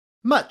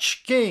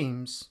Mutch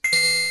Games.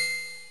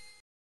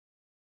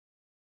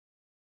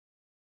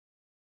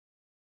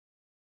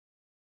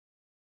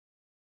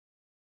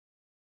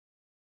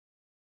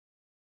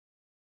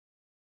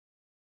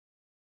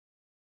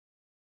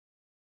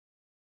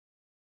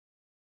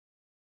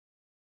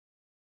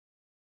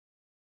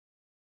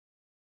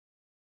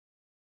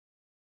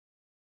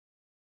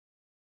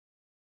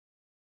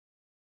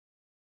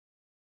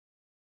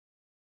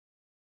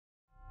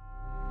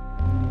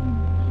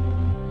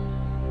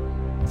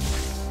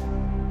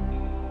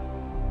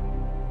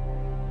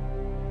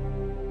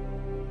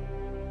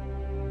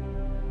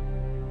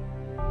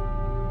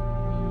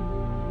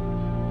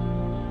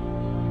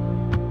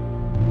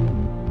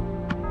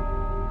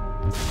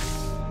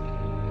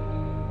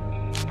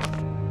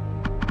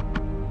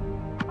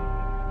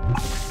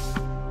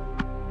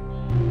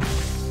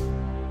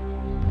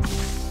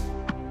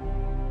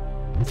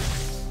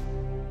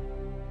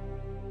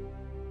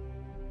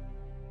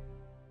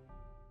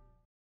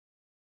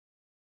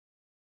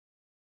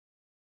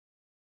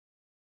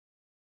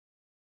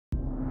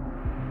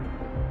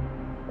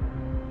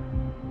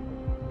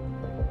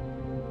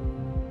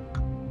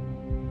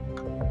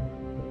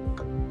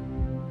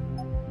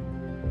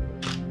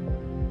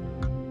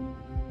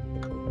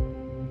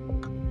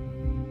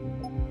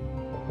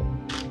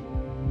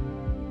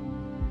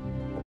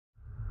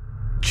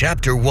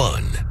 Chapter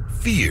 1,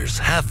 Fears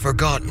Half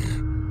Forgotten.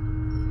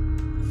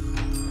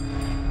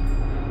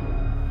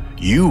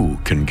 You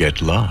can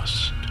get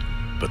lost,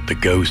 but the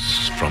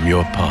ghosts from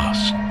your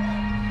past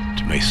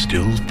may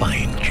still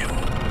find you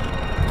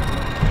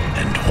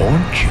and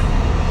haunt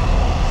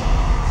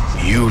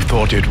you. You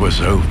thought it was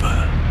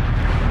over,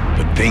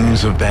 but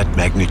things of that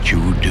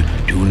magnitude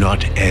do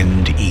not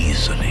end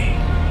easily.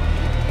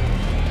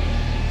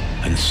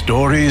 And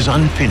stories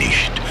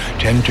unfinished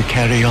tend to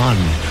carry on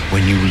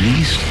when you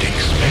least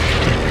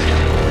expect it.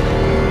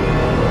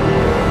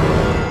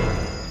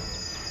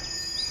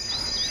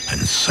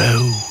 And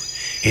so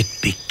it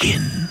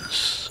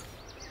begins.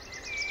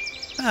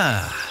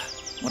 Ah,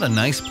 what a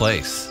nice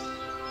place.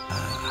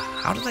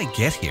 How did I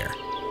get here?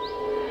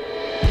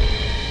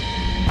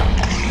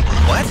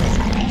 What?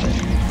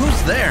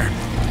 Who's there?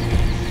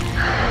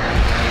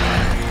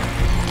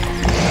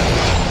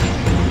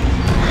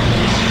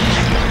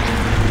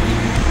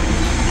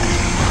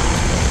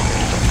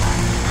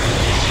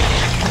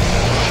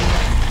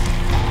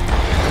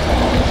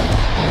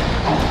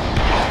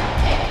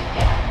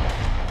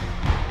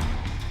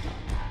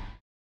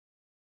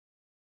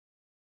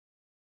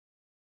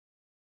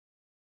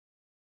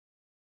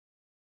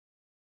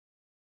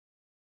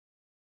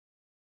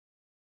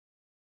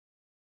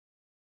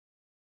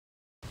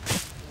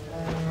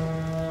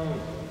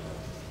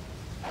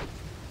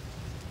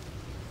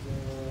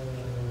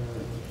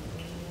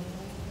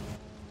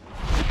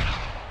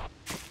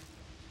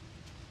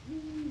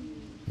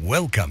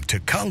 Welcome to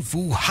Kung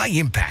Fu High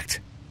Impact.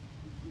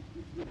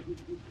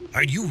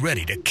 Are you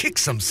ready to kick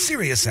some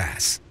serious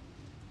ass?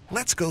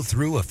 Let's go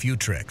through a few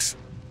tricks.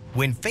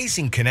 When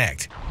facing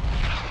Kinect,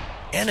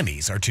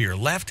 enemies are to your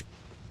left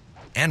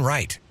and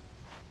right.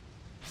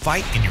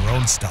 Fight in your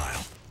own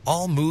style.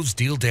 All moves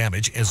deal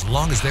damage as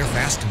long as they're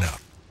fast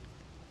enough.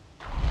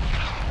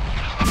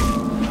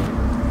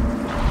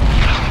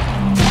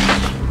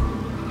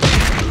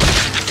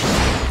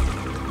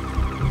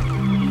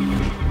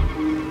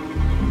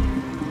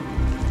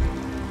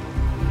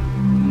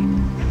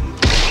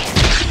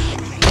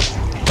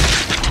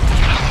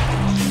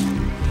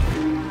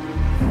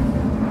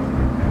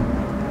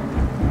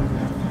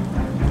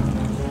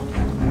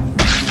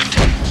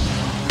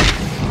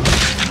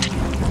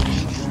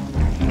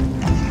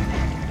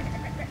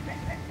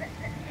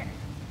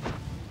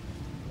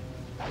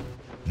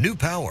 New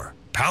power,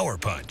 Power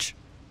Punch.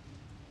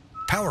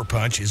 Power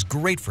Punch is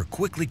great for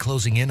quickly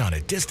closing in on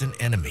a distant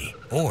enemy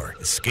or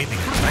escaping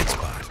a tight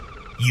spot.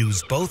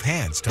 Use both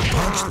hands to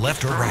punch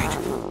left or right.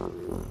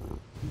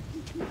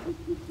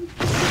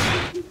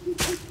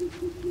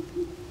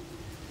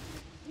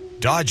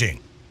 Dodging.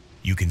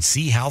 You can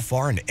see how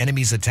far an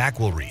enemy's attack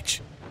will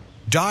reach.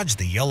 Dodge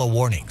the yellow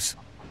warnings.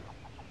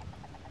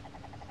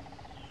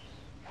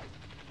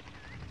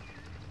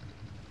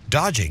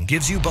 Dodging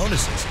gives you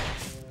bonuses.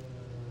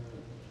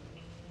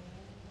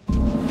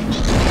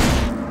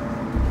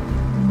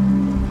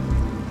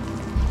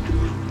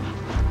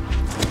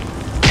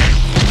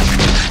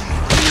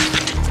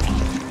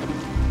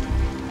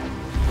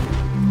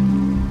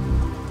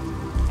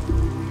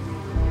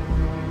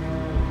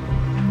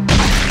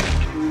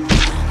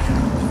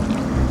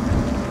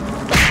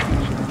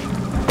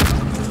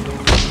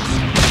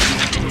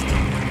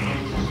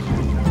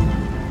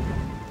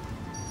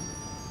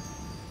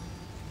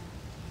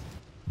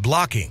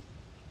 Blocking.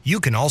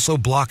 You can also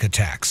block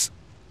attacks.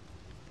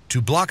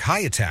 To block high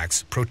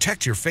attacks,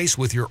 protect your face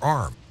with your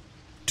arm.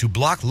 To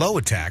block low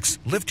attacks,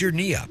 lift your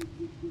knee up.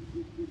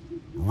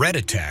 Red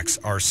attacks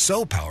are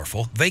so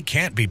powerful, they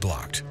can't be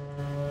blocked.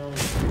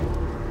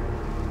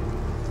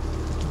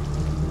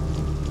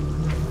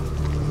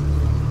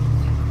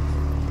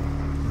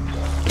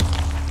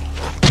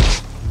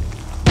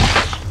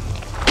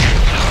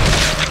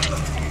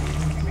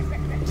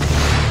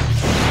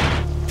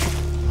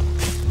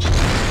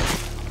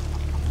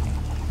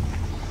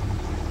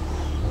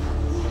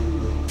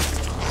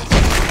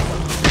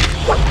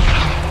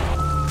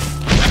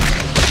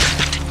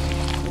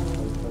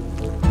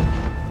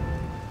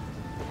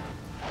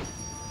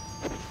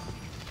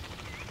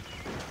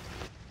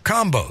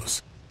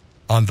 Combos.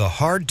 On the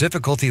hard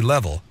difficulty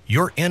level,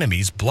 your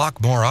enemies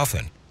block more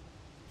often.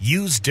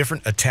 Use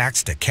different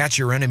attacks to catch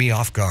your enemy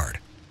off guard.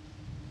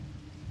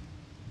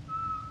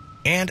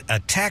 And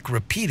attack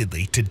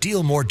repeatedly to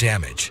deal more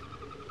damage.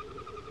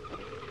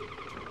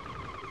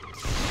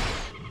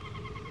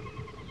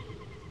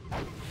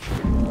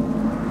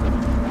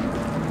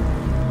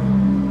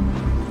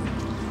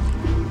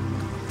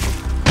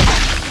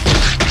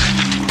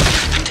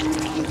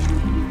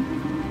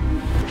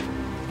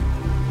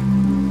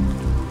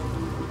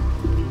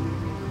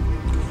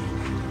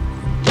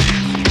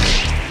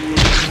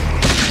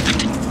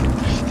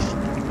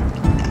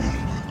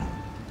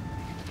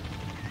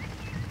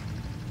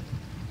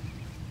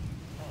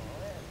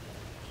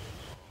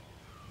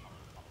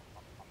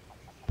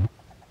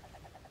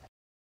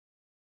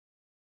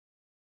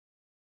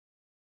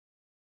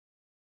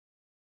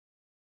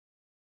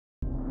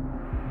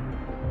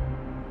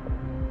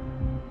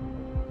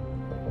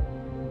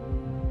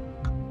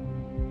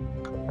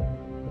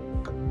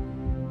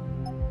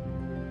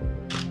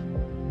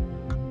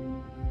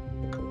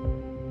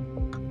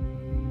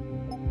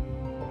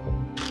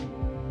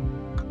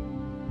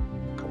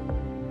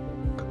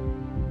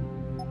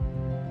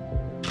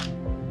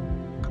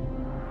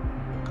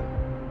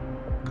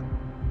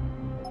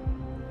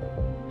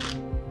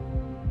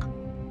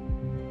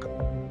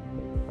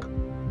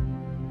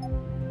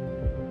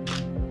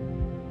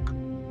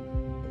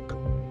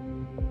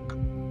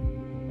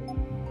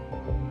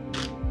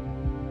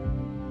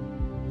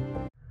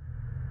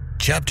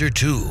 Chapter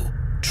 2,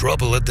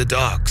 Trouble at the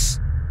Docks.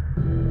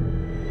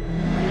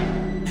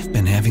 I've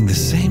been having the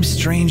same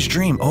strange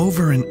dream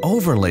over and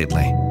over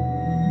lately.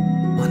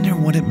 Wonder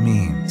what it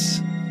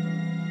means.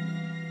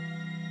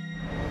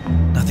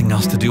 Nothing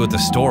else to do at the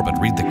store but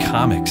read the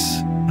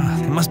comics.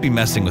 They must be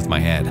messing with my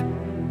head.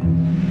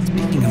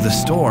 Speaking of the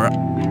store,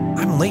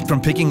 I'm late from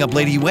picking up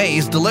Lady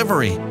Way's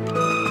delivery.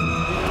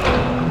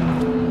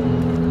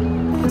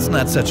 It's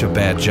not such a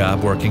bad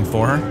job working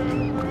for her.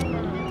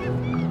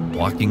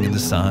 Walking in the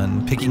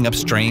sun, picking up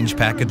strange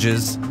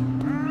packages.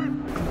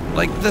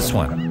 Like this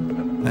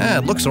one.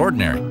 It looks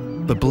ordinary,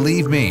 but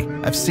believe me,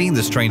 I've seen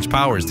the strange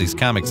powers these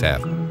comics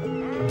have.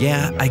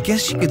 Yeah, I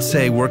guess you could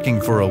say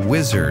working for a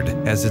wizard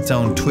has its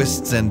own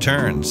twists and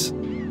turns.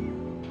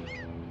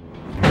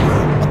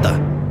 What the?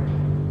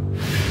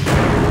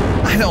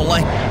 I don't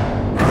like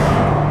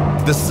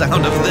the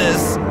sound of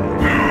this.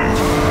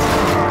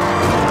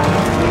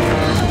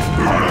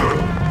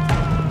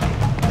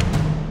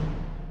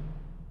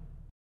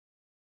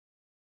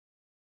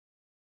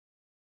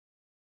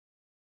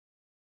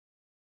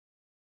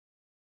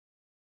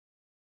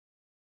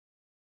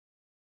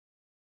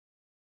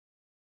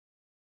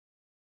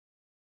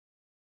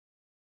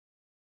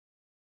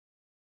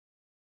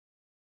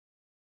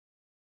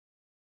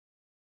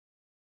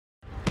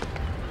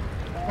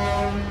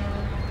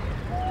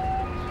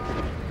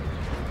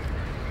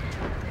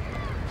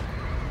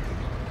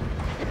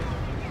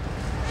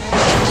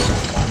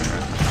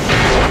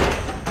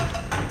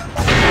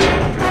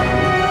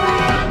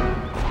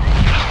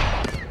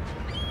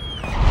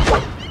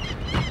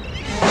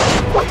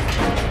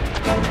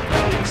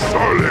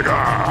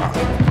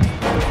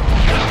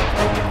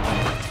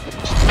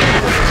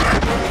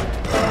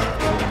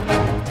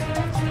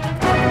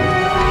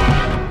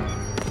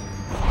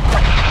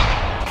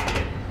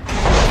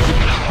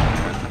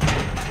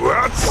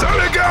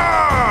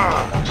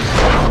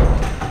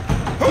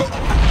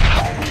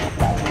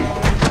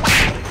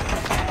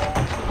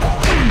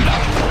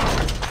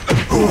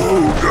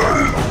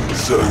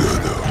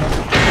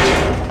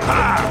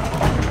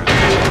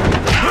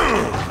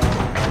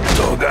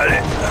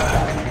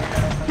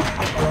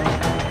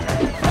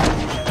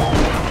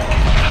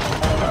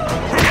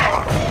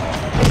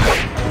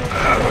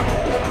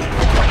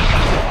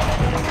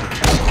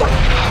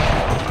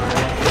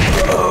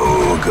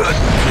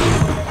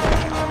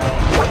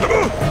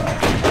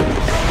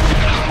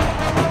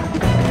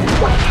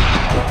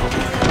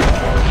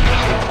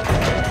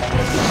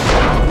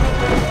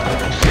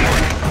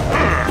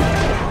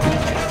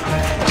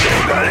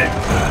 Got it.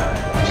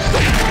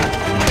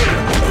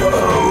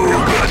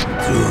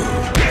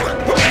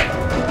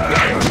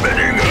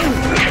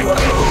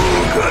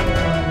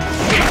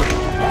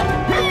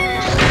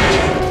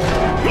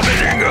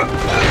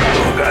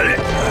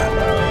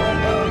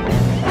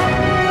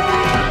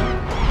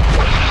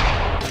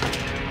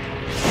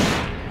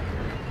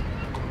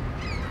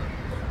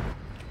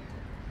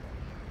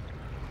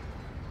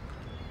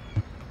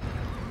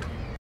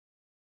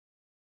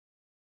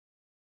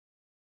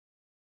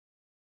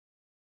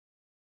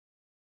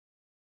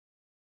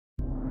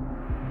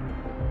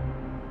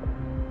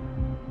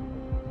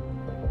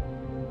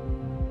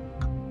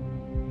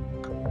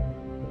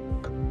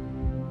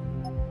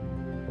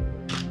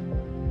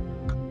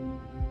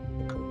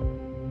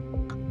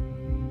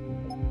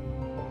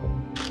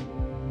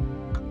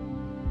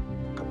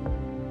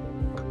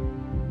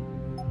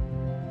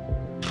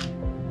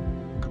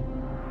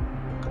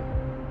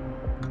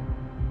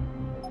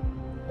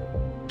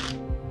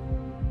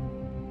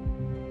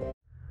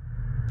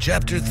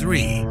 Chapter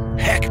 3,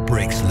 Heck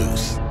Breaks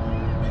Loose.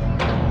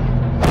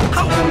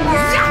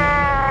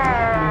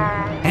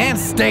 And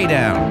stay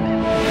down.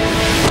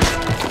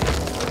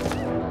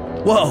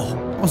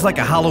 Whoa, it was like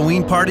a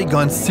Halloween party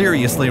gone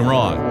seriously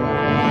wrong.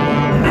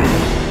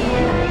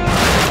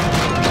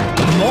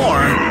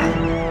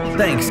 More?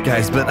 Thanks,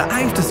 guys, but I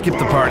have to skip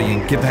the party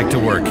and get back to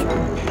work.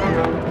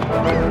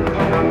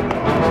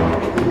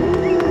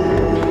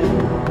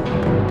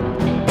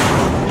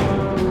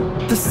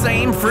 The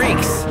same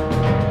freaks.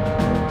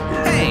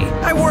 Hey,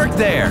 I work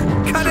there.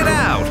 Cut it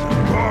out.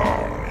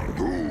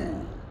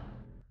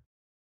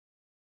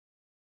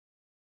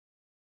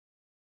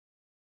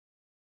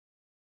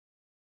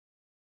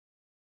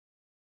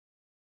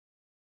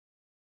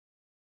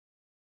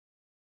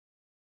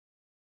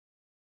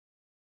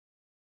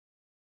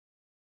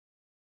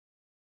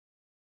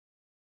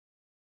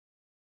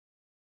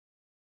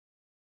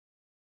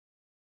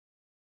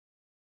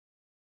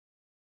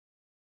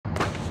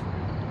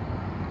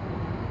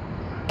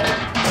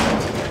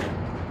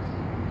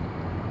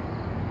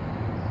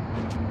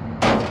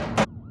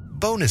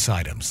 Bonus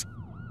items.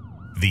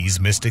 These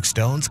mystic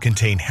stones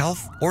contain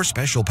health or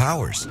special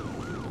powers.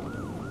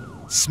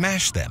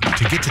 Smash them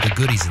to get to the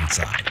goodies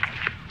inside.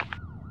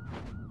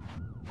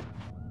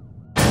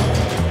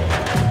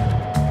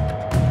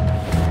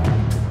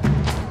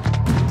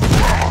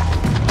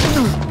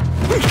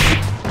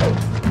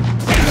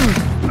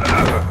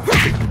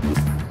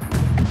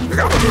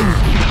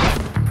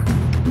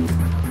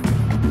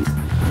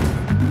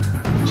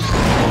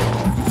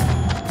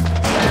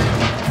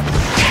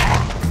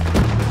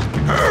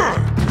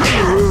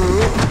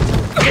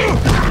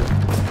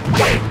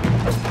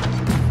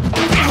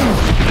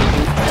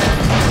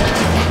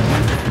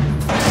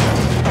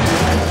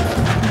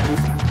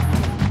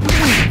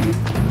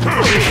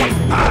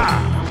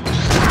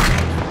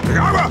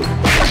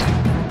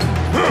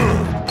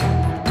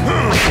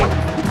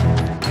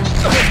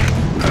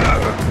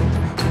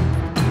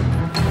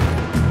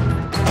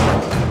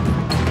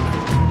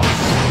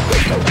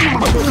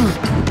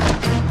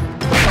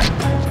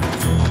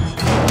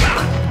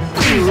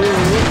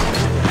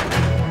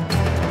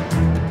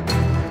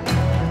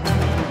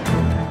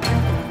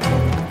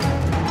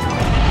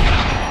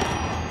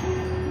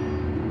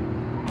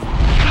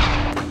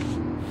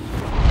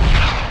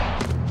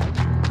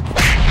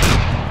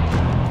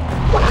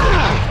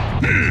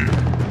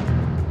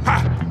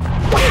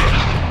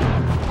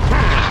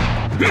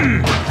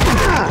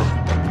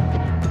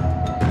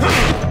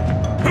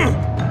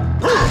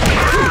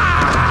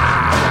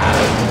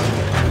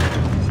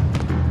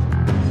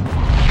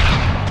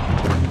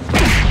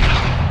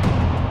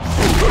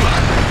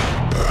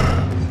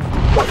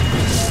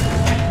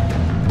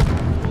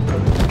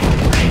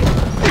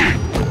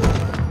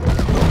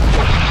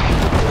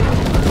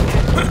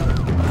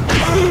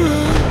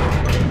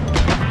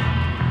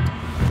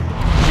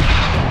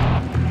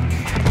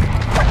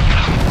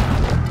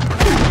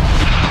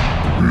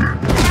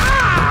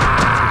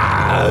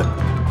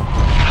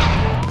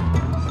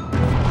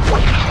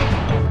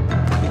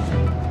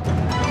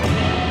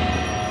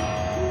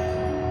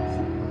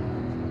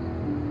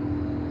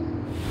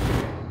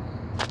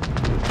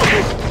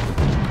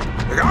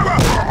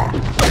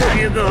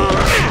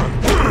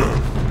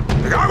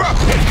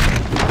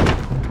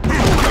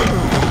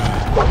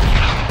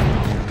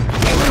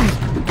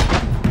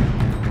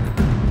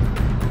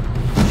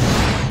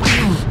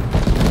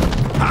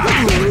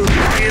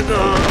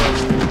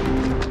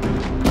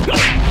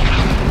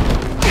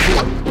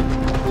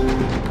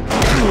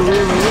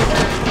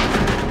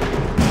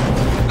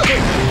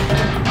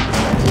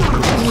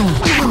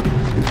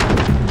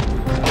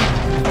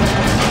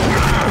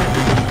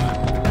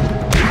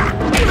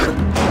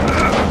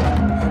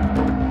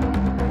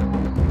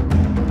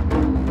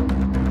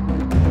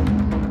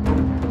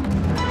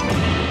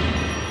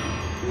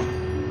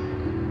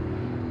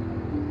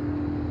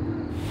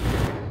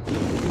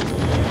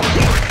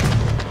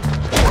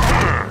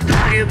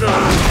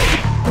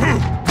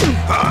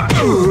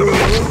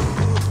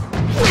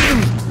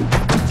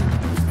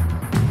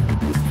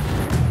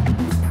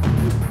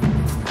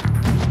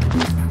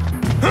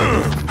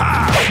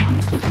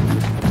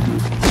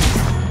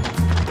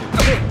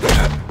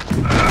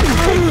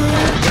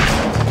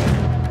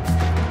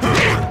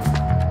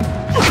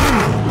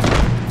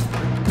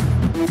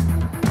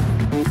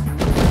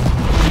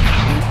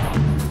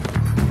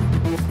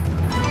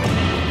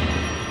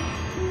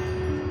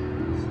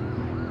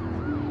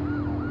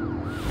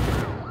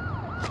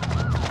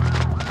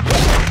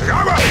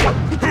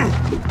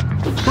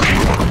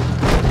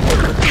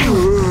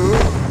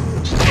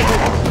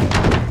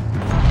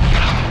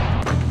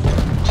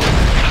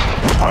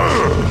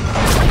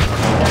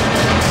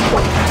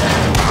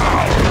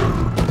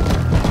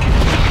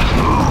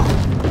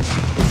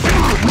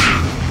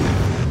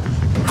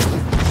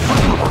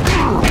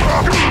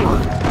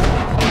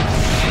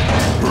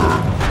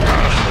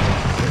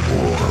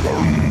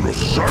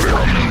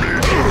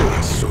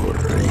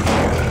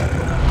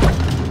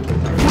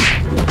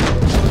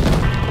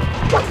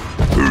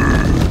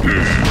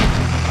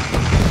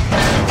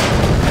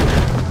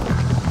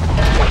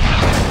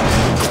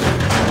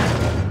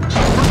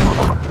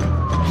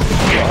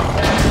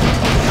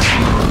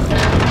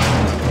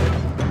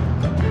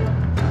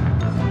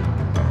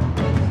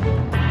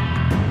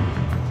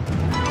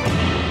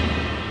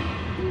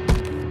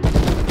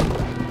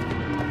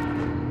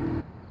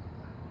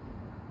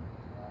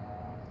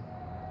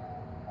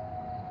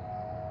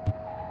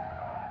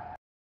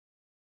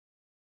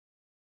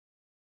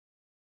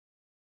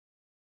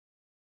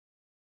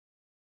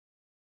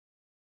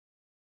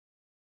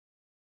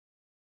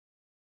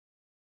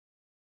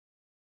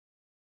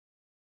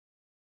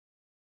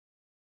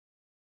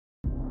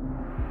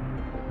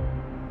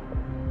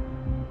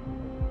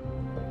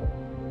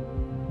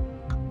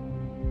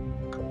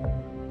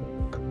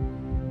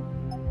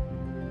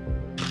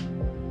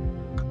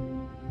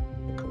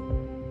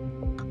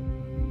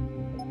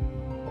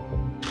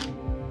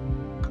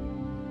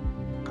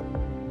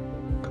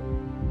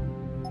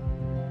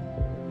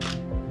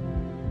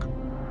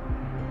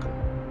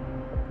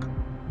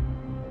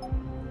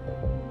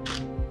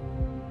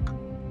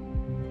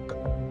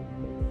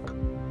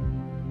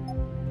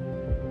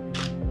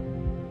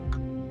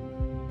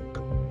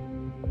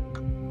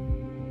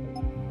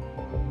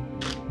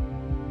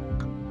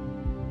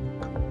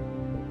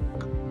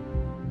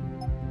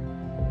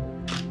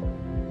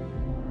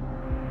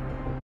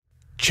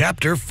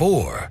 Chapter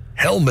 4,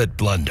 Helmet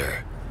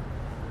Blunder.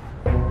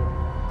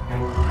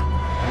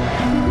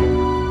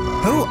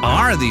 Who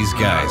are these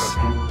guys?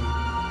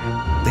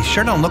 They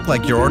sure don't look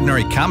like your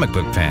ordinary comic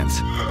book fans.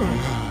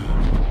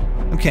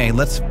 Okay,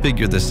 let's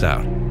figure this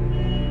out.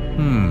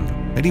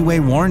 Eddie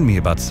Way warned me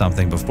about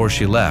something before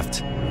she left.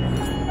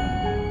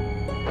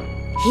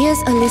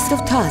 Here's a list of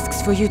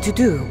tasks for you to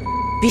do.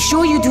 Be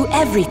sure you do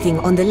everything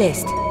on the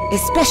list,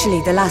 especially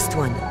the last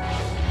one.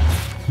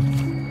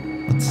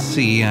 Let's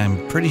see,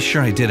 I'm pretty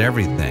sure I did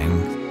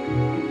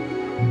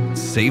everything.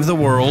 Save the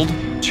world,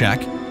 check.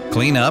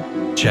 Clean up,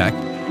 check.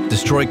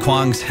 Destroy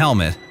Kwang's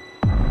helmet.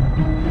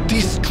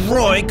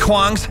 Destroy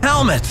Kwang's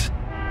helmet!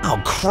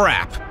 Oh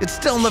crap, it's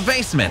still in the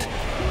basement.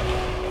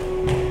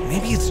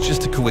 Maybe it's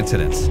just a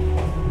coincidence.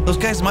 Those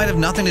guys might have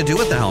nothing to do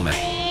with the helmet.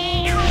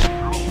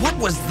 What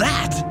was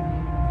that?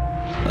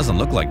 Doesn't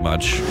look like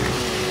much.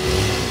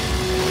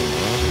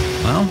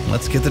 Well,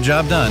 let's get the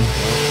job done.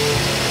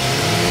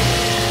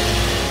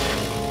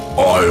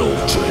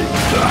 I'll take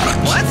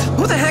that. What?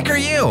 Who the heck are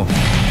you?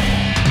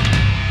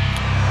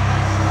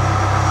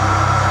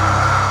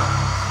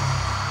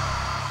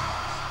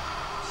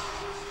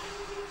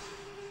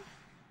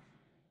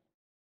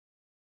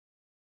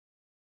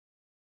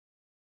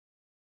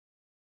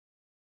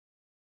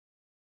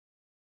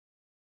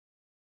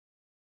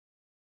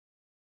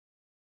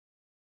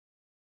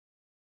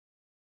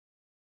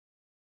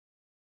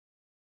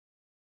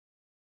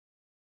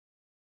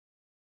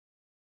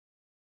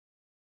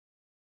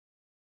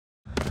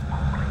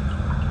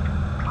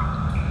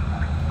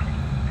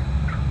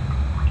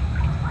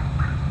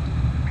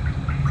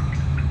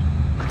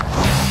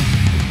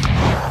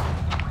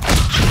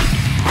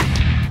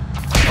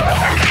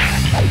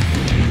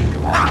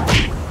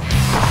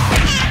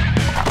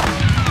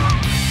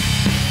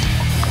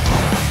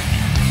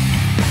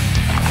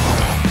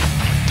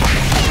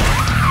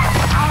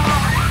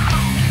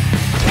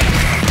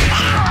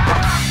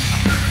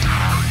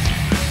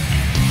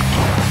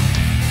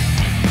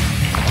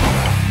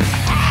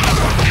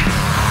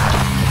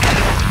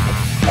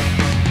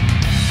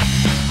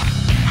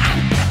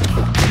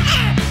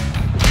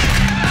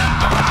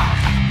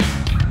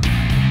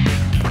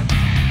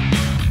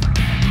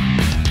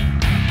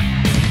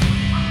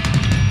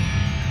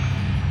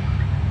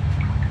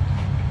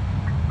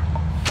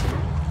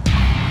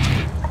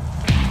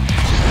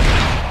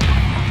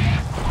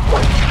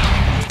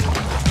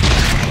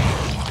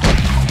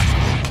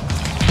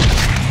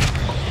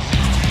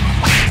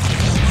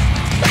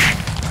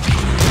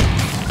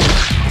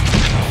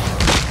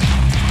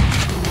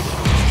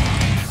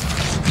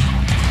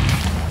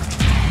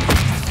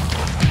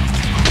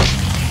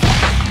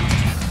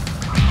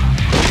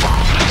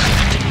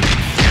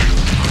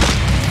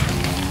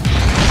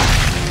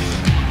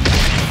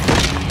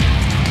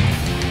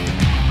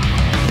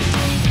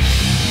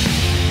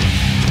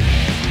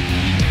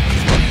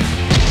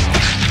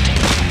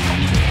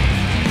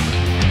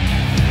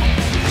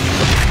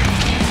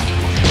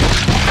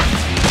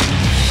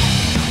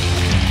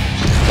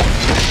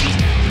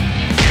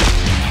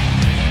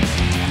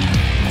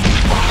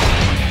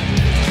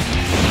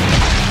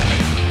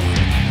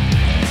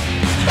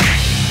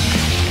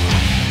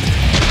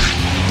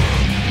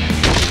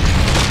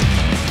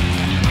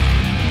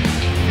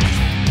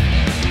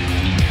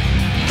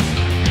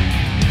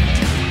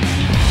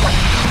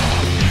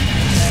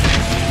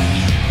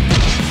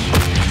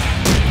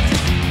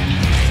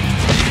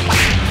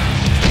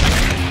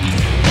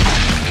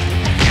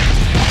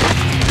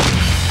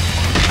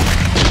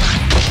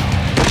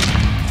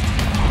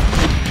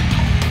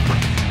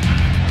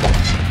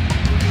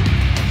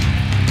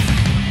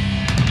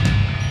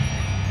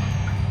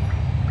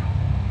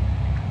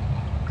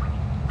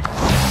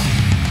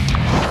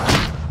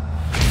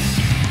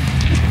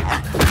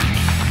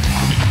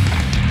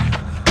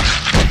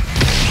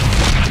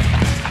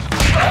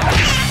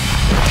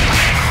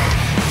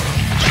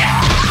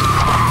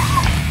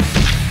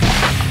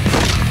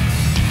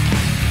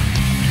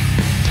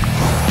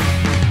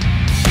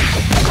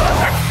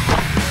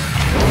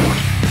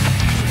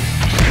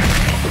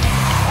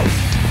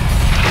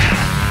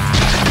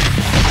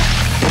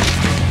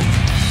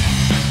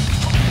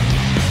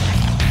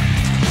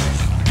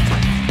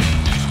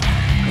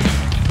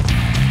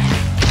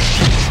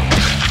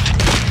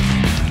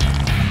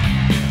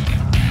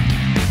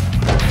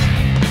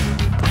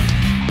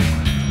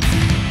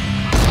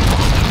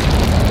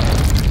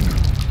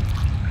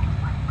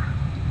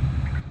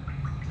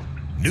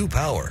 New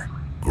power,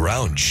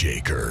 Ground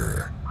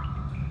Shaker.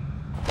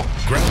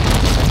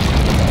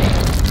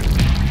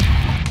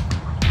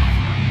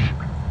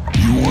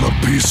 You want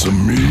a piece of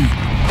me?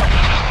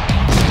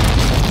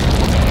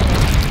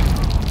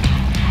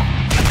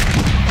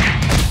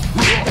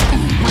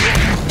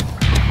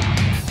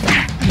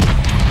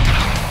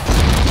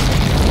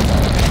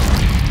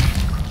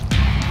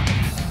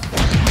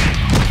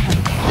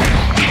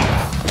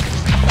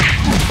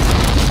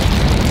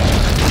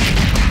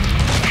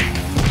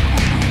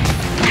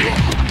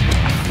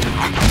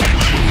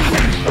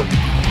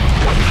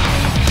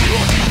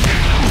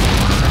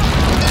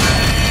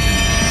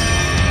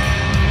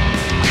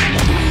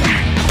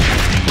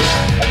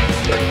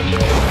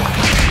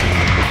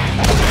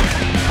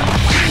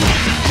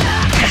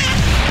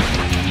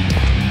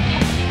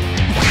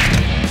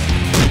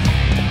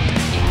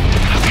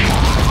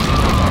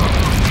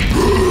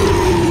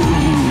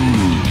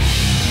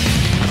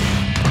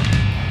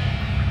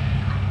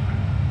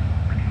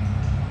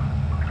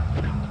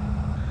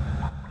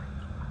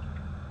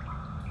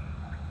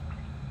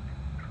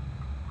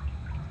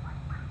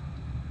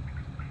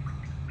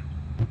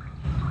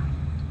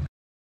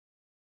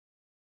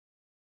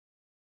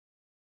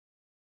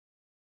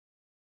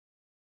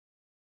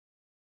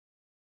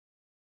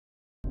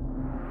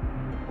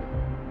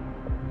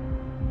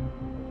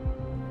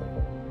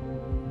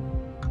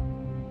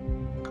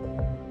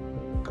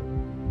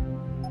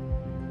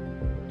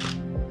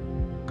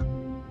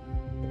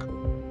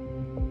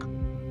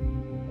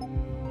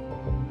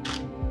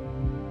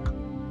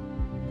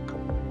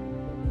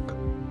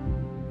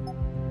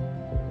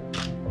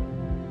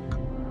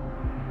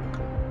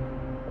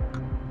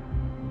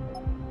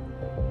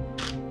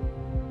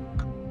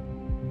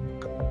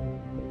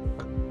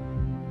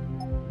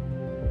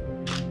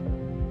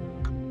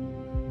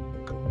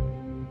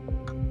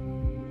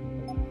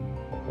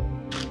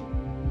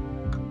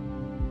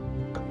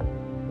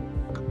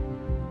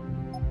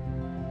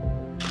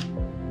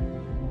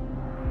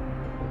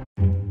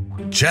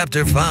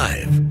 Chapter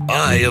 5,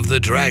 Eye of the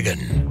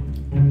Dragon.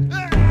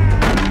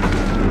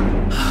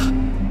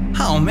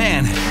 Oh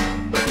man,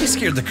 he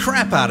scared the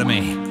crap out of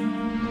me.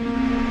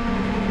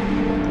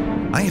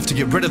 I have to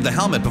get rid of the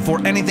helmet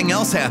before anything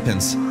else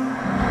happens. Hang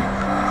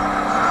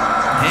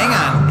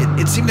on,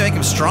 it seemed to make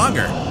him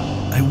stronger.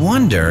 I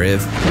wonder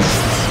if...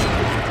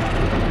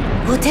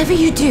 Whatever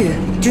you do,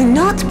 do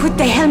not put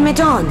the helmet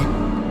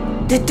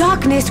on. The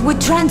darkness would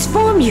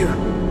transform you.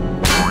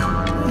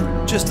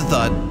 Just a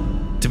thought.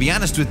 To be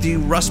honest with you,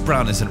 rust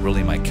brown isn't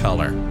really my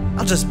color.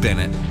 I'll just bin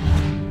it.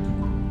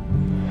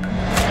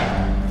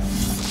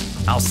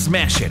 I'll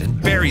smash it and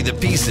bury the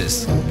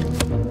pieces.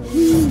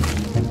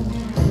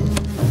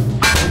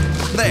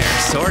 There,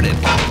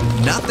 sorted.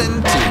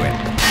 Nothing to it.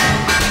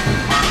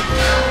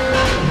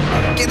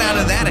 Get out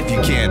of that if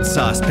you can,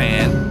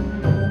 saucepan.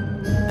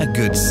 A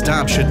good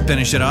stomp should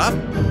finish it off.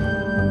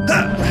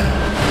 Huh.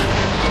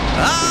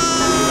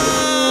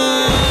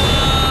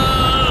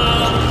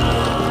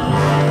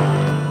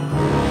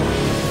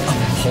 A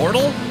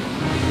portal?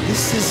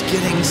 This is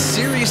getting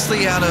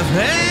seriously out of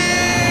hand.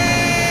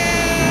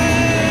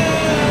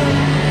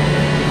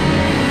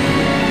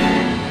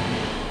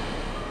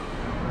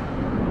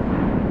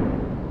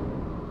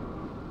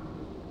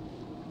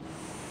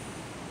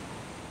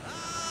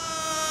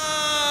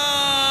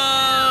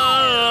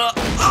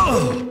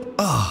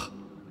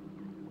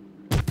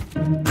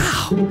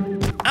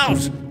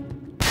 Ouch!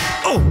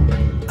 Oh,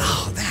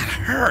 that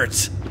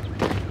hurts.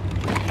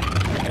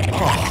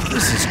 Oh,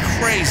 this is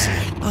crazy.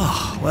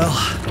 Oh, well,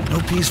 no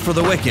peace for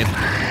the wicked.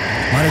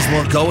 Might as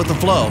well go with the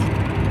flow.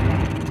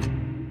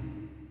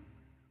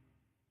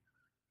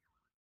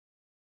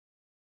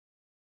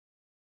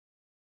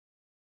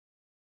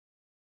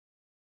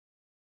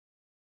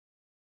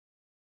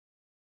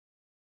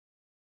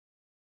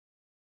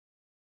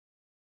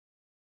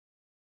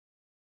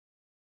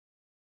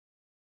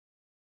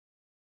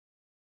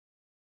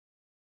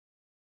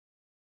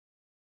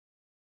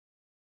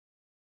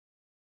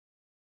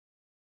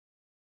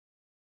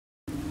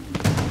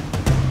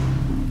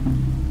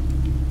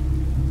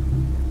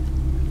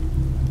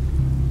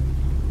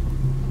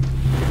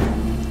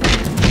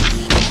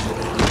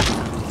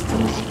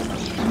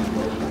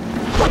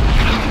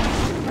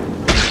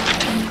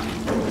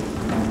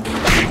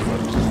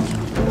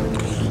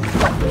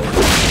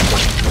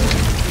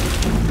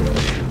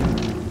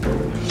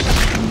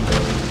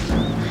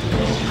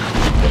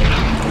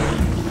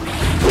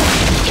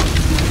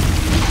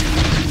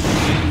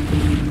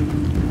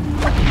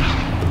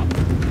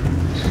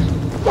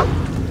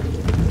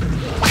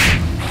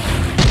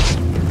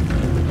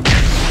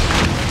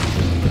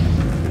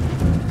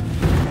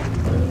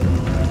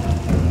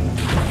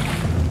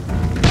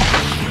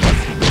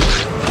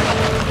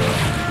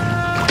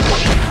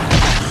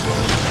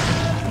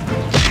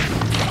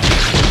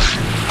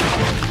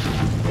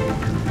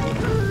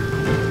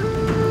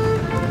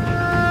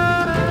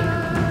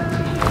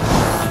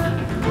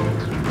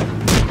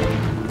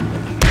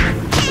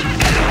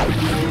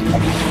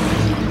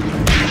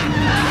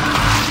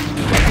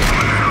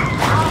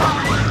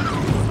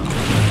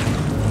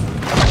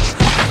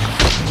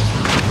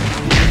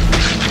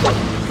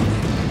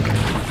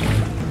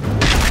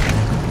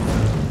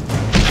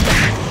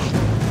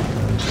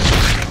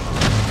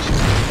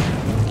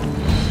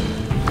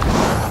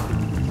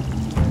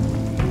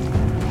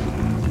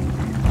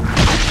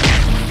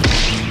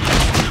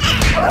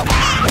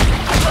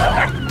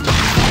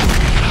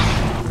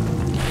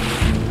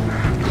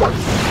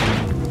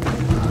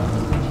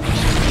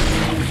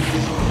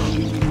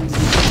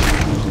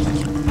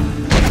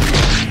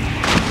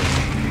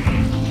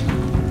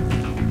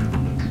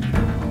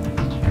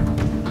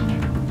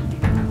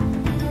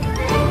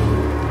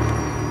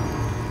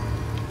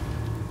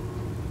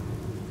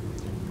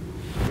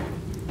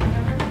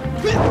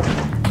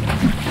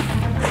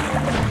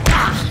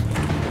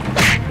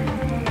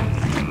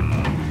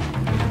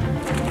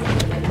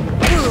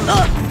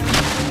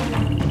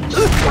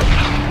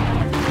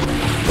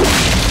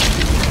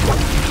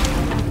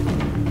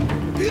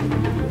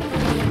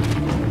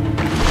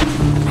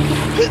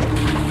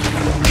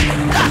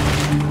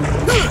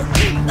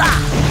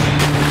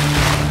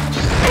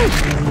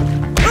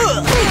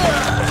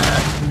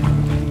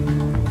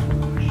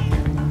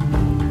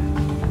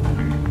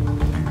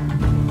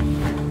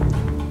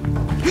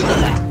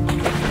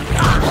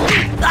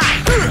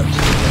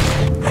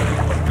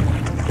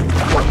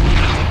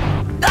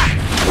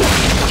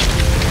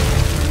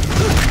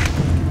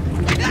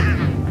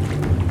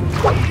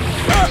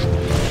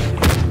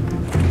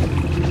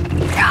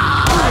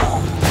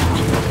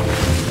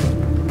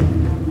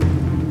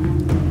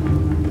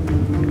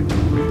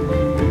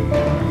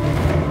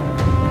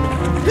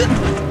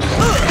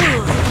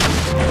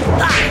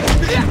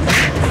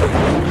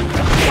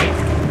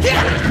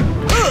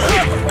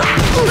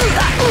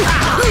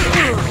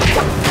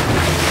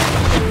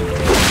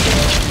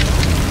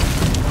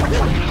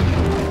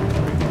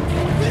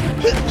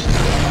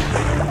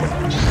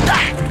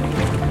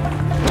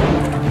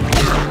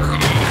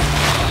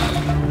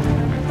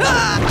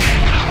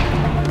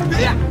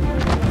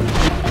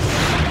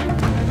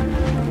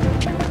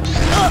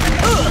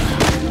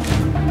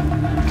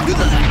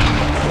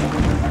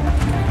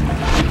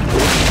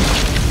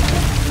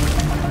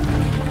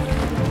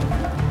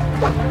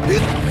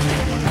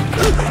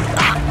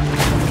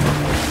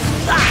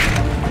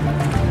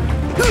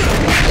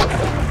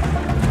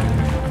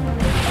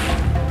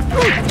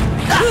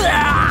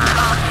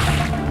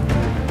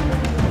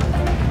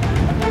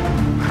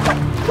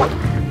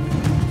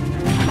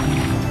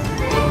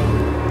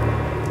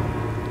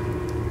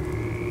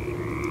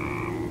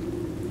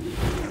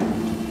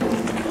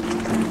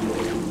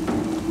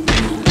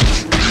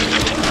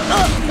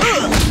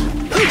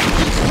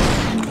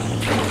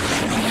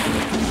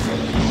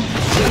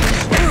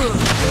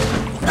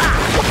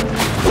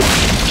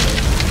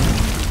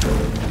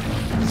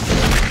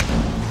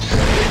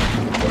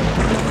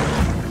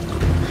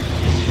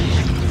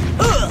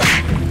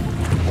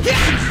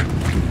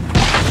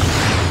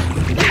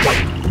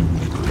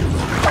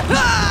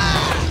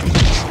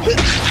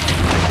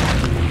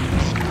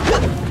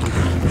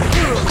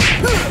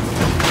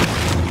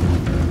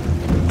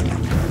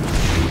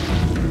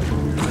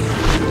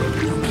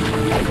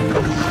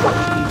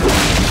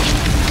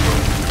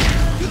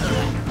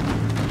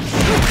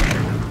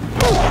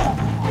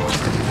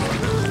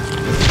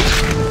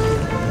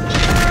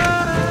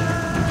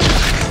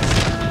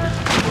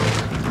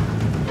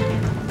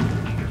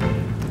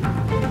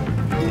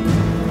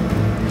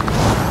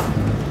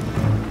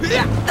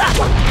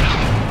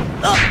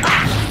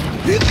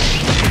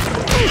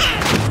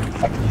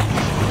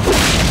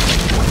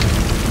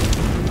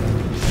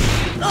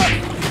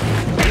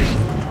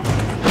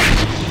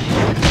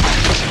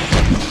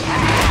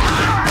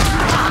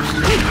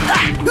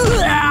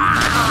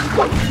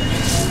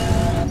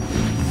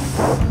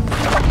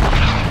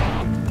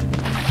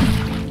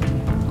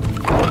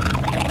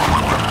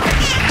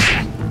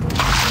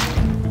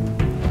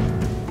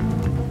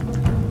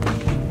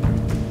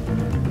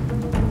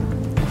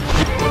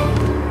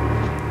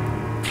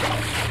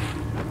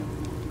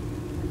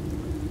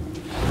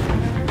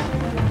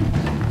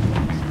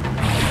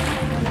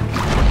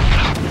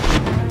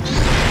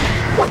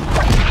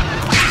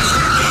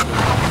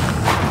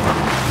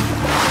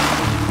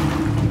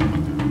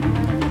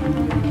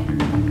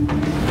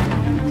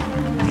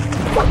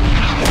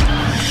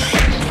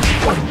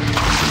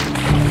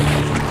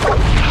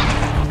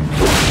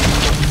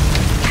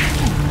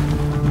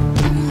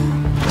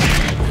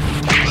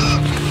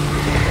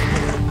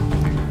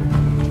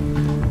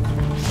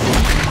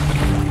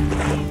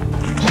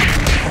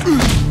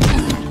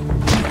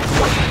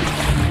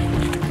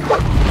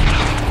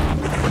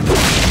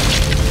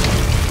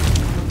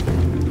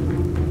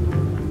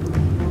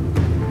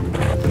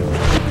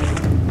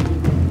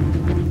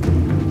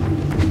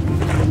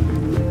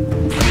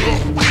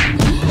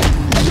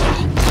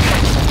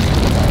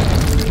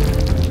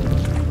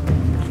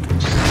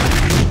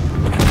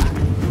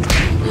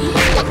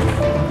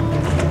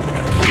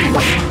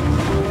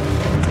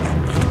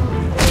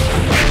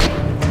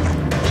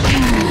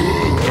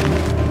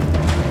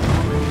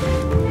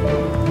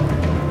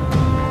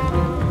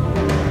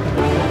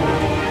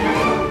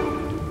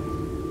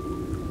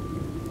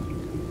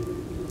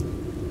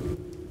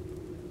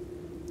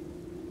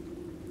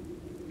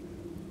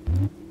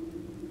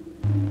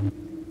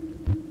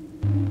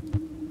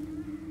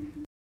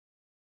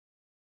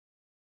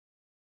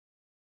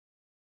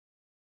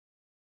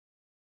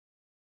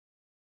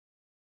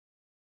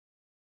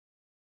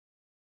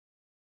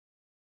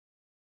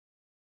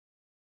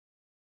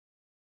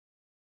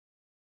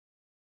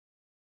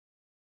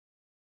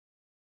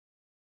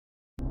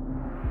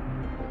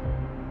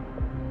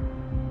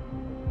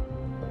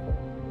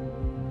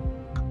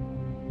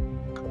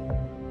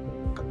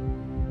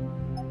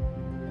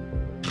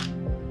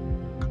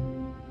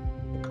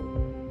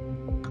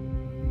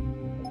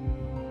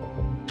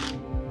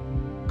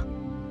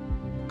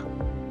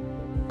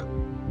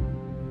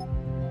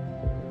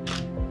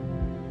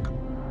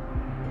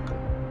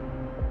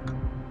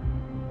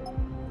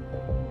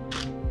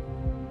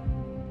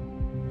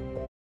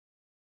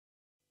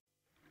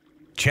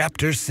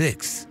 Chapter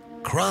 6,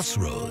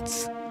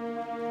 Crossroads.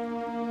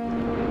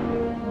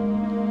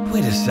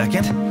 Wait a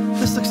second.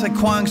 This looks like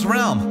Kwang's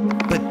realm,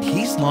 but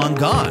he's long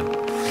gone.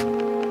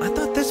 I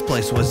thought this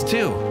place was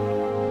too.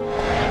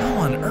 How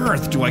on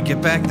earth do I get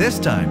back this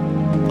time?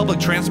 Public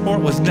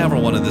transport was never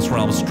one of this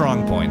realm's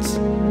strong points.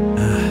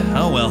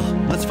 Oh well,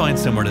 let's find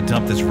somewhere to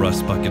dump this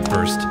rust bucket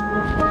first.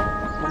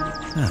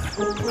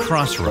 The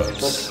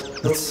Crossroads.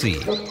 Let's see.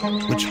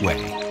 Which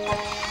way?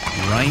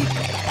 Right,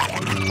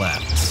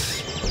 left.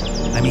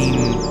 I mean,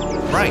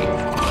 right.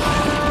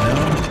 No,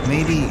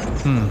 maybe.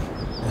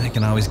 I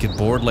can always get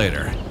bored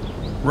later.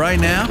 Right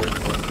now?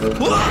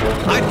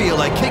 I feel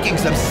like kicking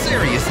some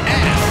serious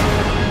ass.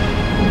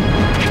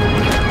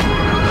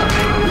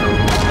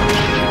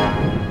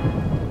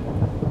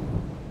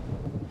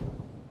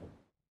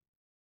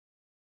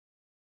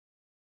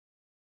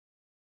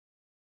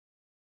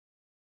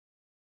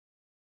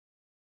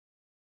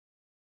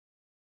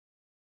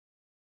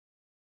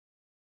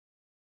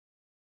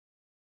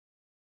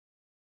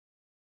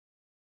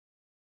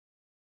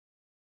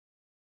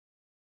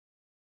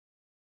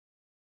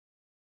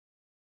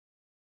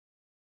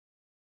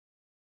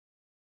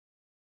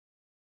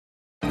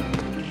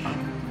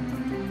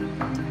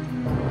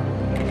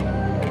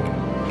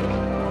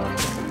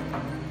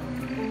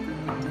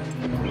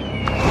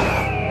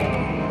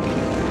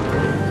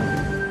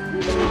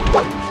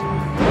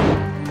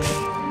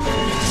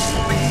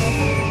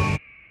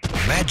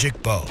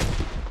 magic bow.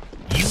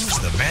 Use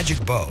the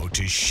magic bow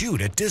to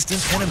shoot at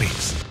distant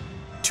enemies.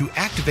 To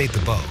activate the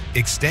bow,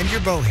 extend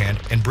your bow hand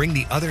and bring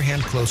the other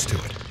hand close to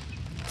it.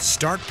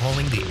 Start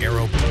pulling the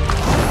arrow.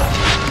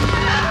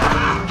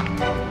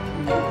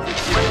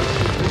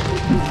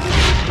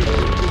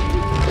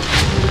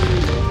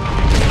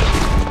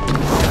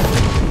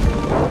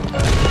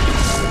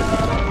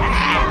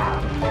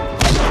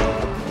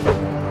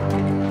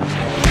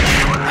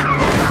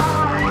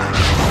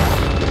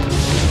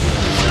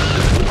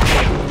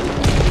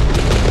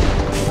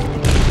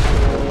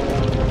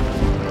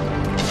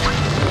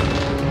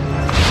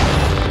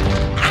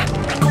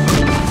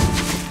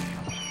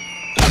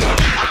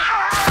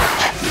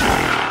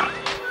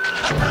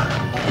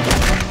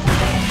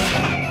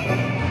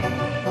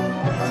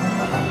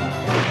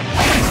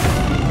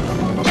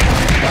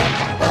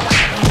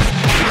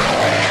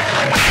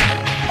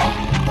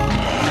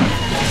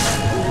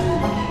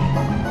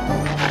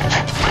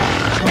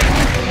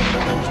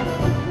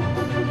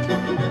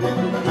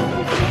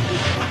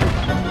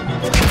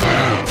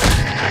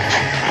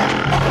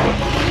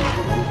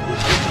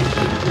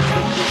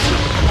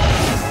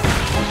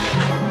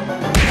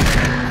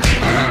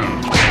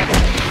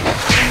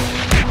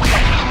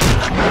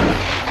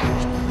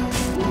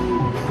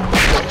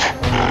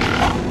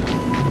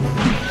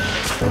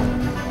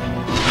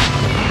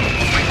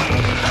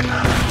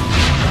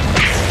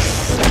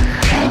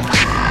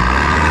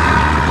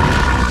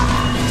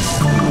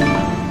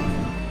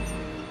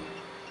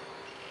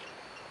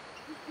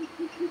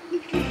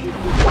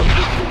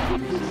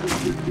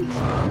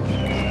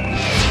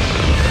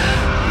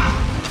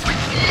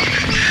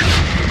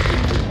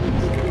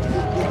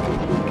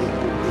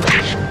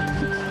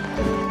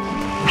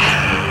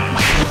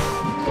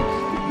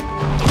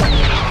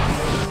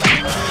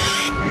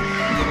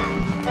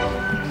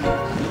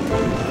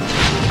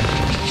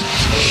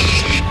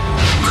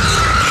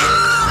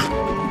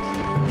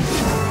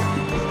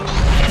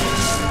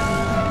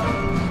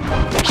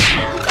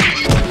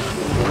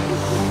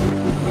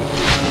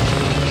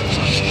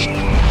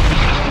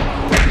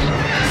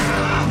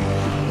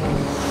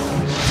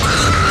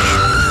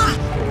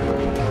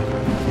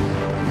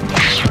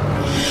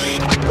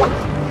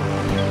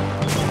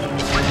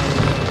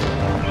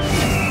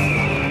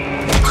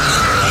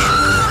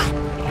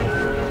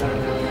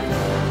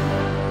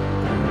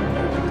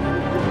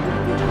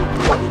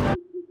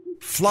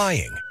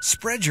 Flying.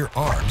 Spread your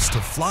arms to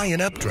fly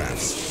in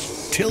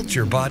updrafts. Tilt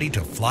your body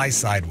to fly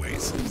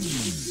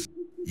sideways.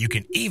 You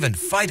can even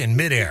fight in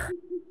midair.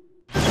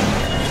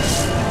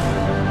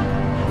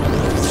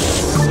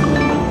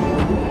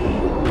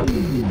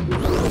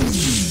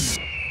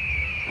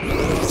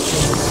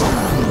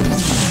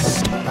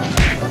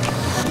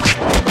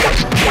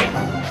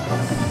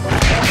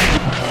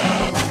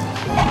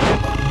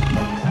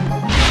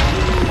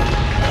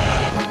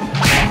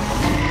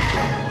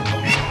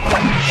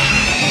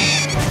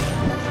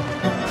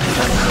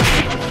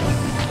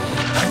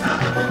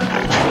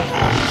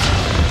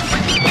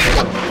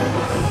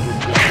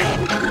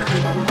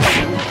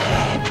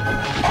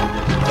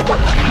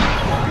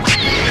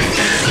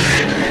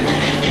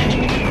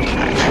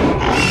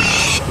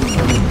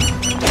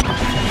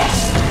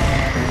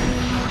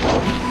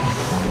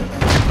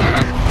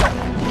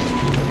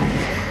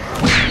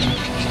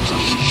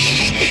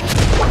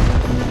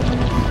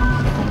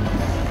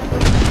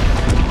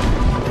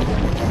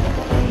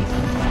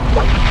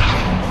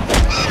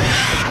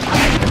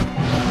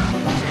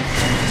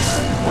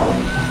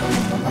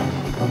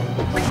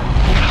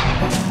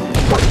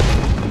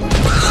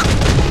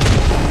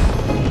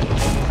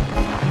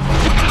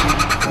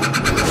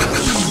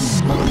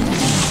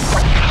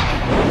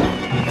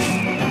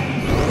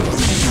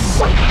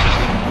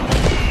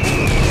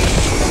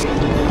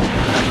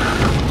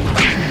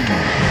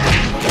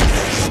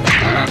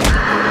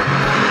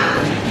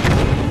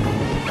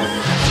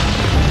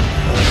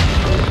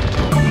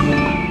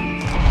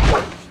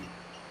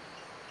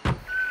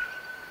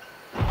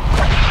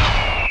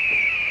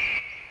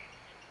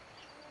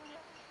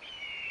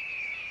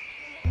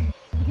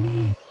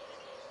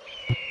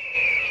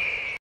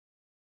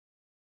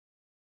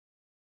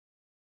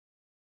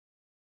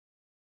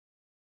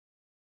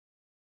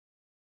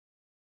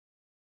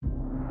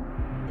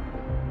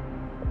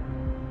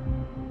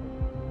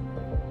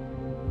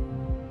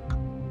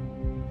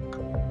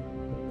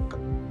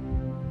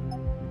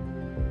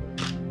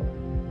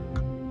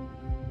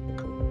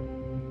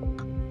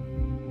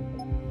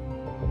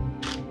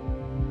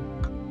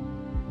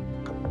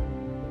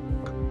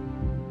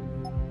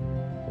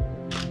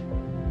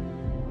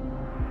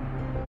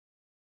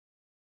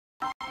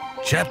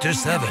 Chapter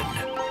 7,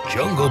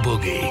 Jungle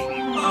Boogie.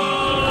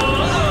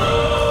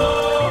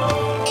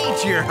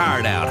 Eat your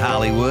heart out,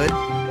 Hollywood.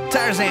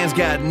 Tarzan's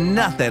got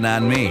nothing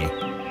on me.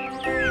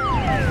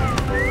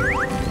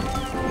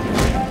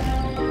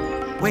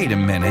 Wait a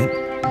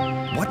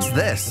minute. What's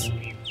this?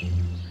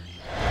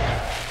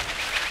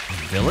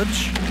 A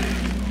village?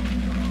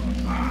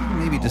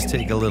 Maybe just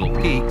take a little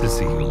peek to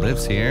see who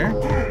lives here.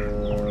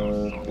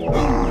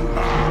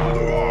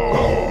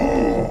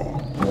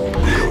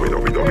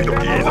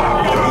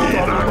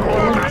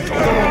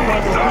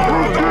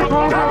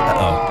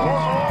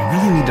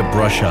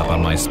 brush up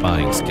on my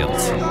spying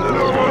skills.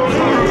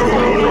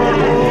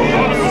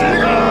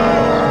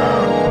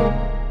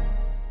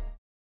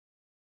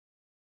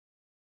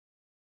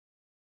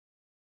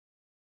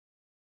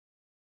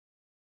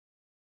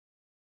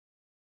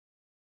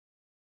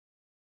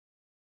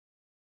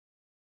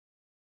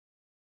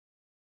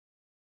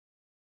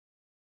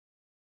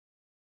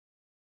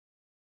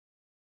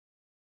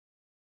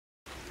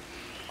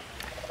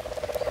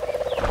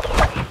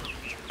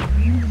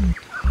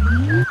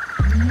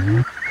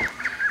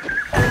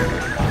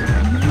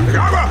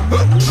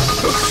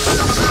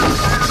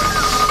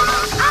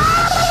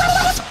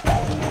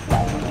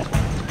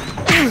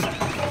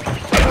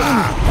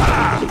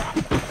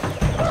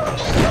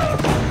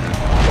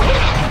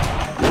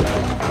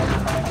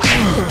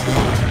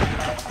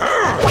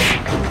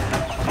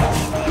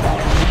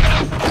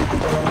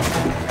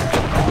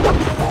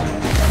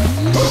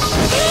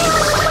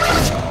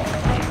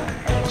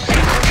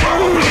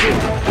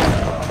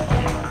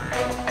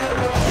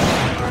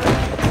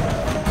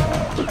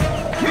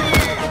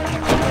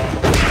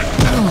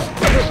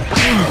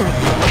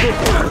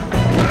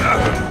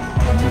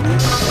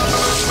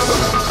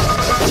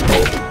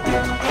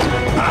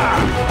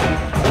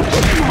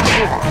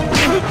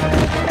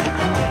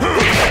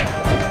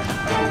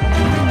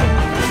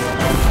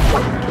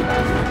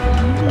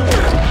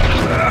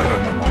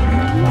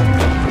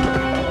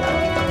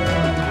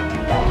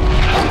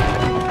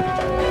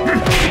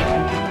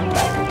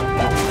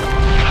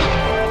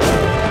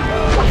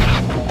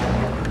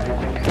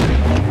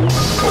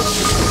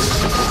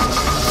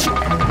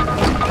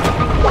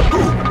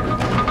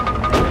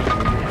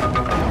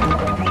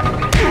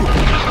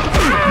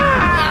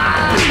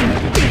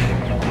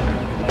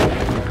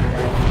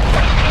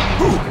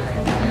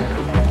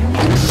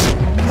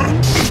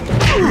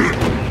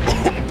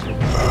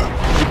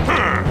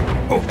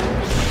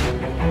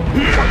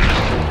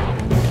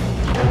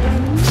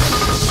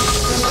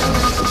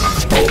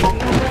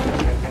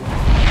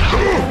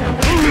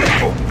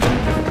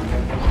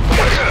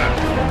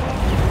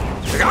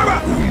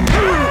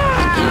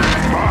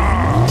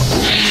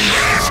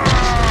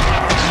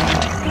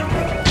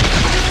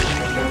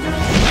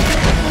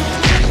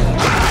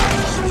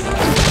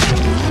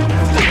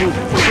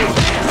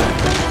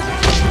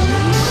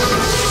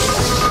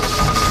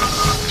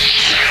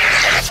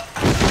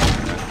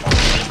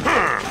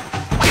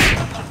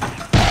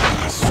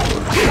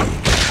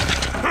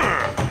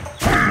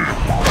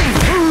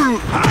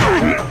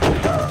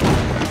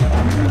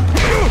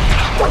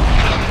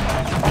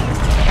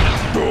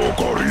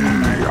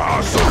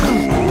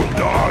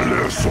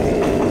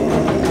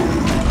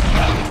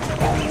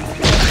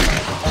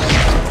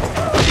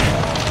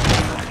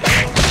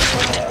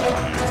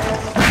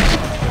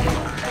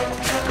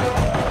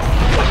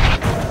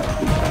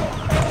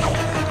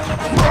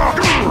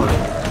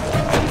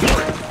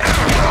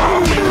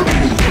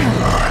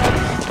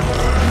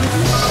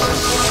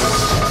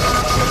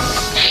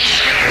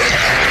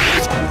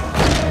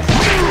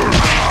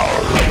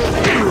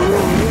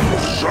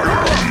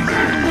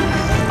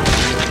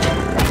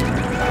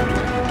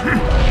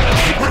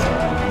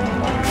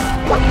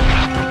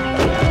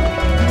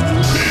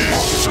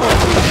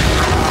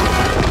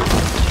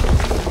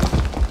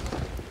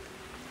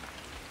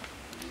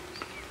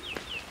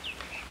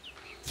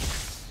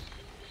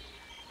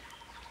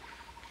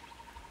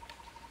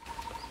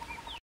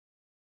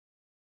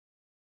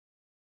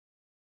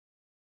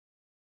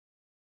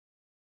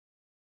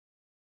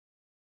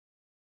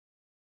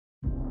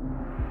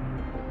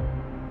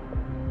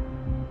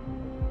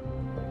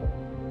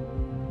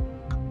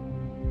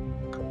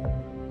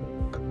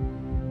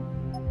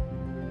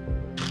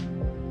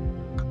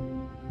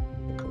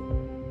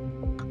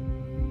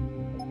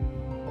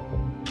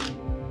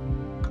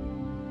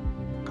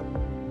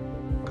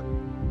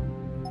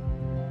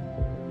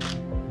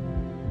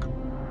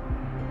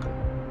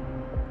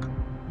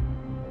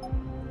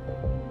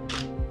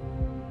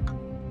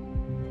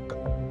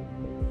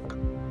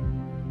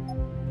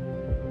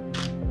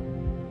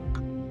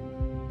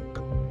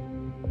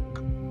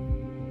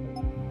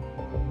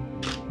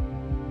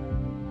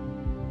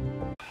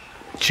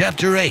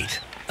 Chapter 8,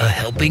 A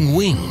Helping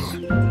Wing.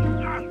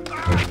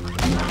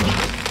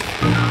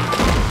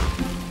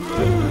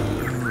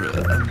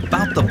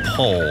 About the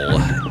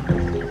pole.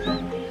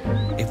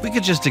 If we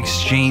could just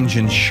exchange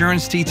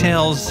insurance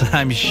details,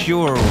 I'm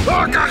sure...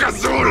 Oh,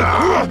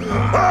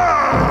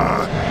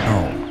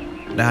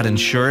 not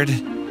insured?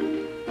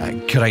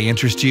 Could I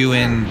interest you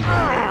in...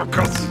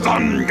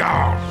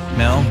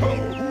 No?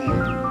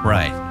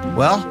 Right.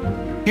 Well,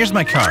 here's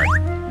my card.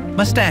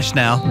 Mustache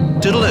now.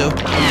 Toodaloo.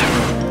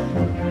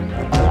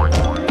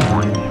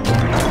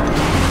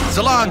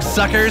 So long,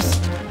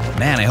 suckers!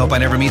 Man, I hope I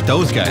never meet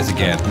those guys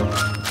again.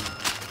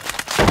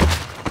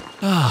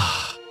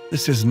 Ah,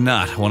 this is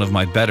not one of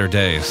my better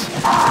days.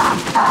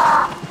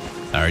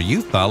 Are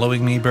you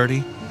following me,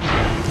 Birdie?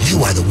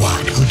 You are the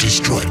one who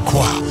destroyed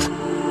Qual.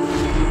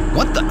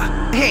 What the?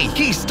 Hey,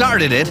 he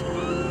started it!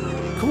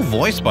 Cool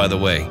voice, by the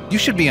way. You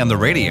should be on the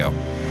radio.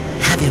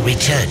 Have you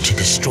returned to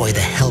destroy the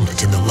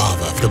helmet in the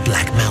lava of the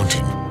Black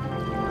Mountain?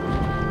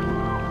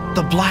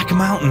 The Black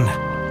Mountain.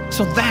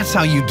 So that's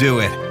how you do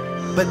it.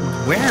 But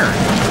where?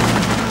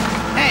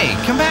 Hey,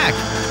 come back.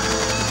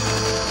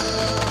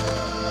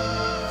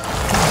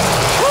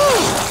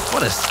 Woo!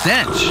 What a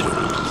stench.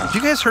 Have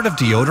you guys heard of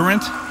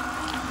deodorant?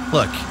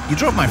 Look, you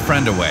drove my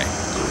friend away.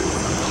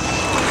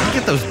 I'd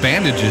get those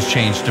bandages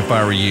changed if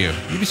I were you.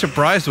 You'd be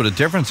surprised what a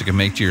difference it can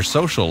make to your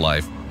social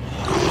life.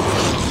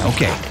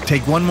 Okay,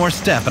 take one more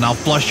step and I'll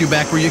flush you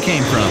back where you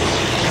came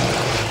from.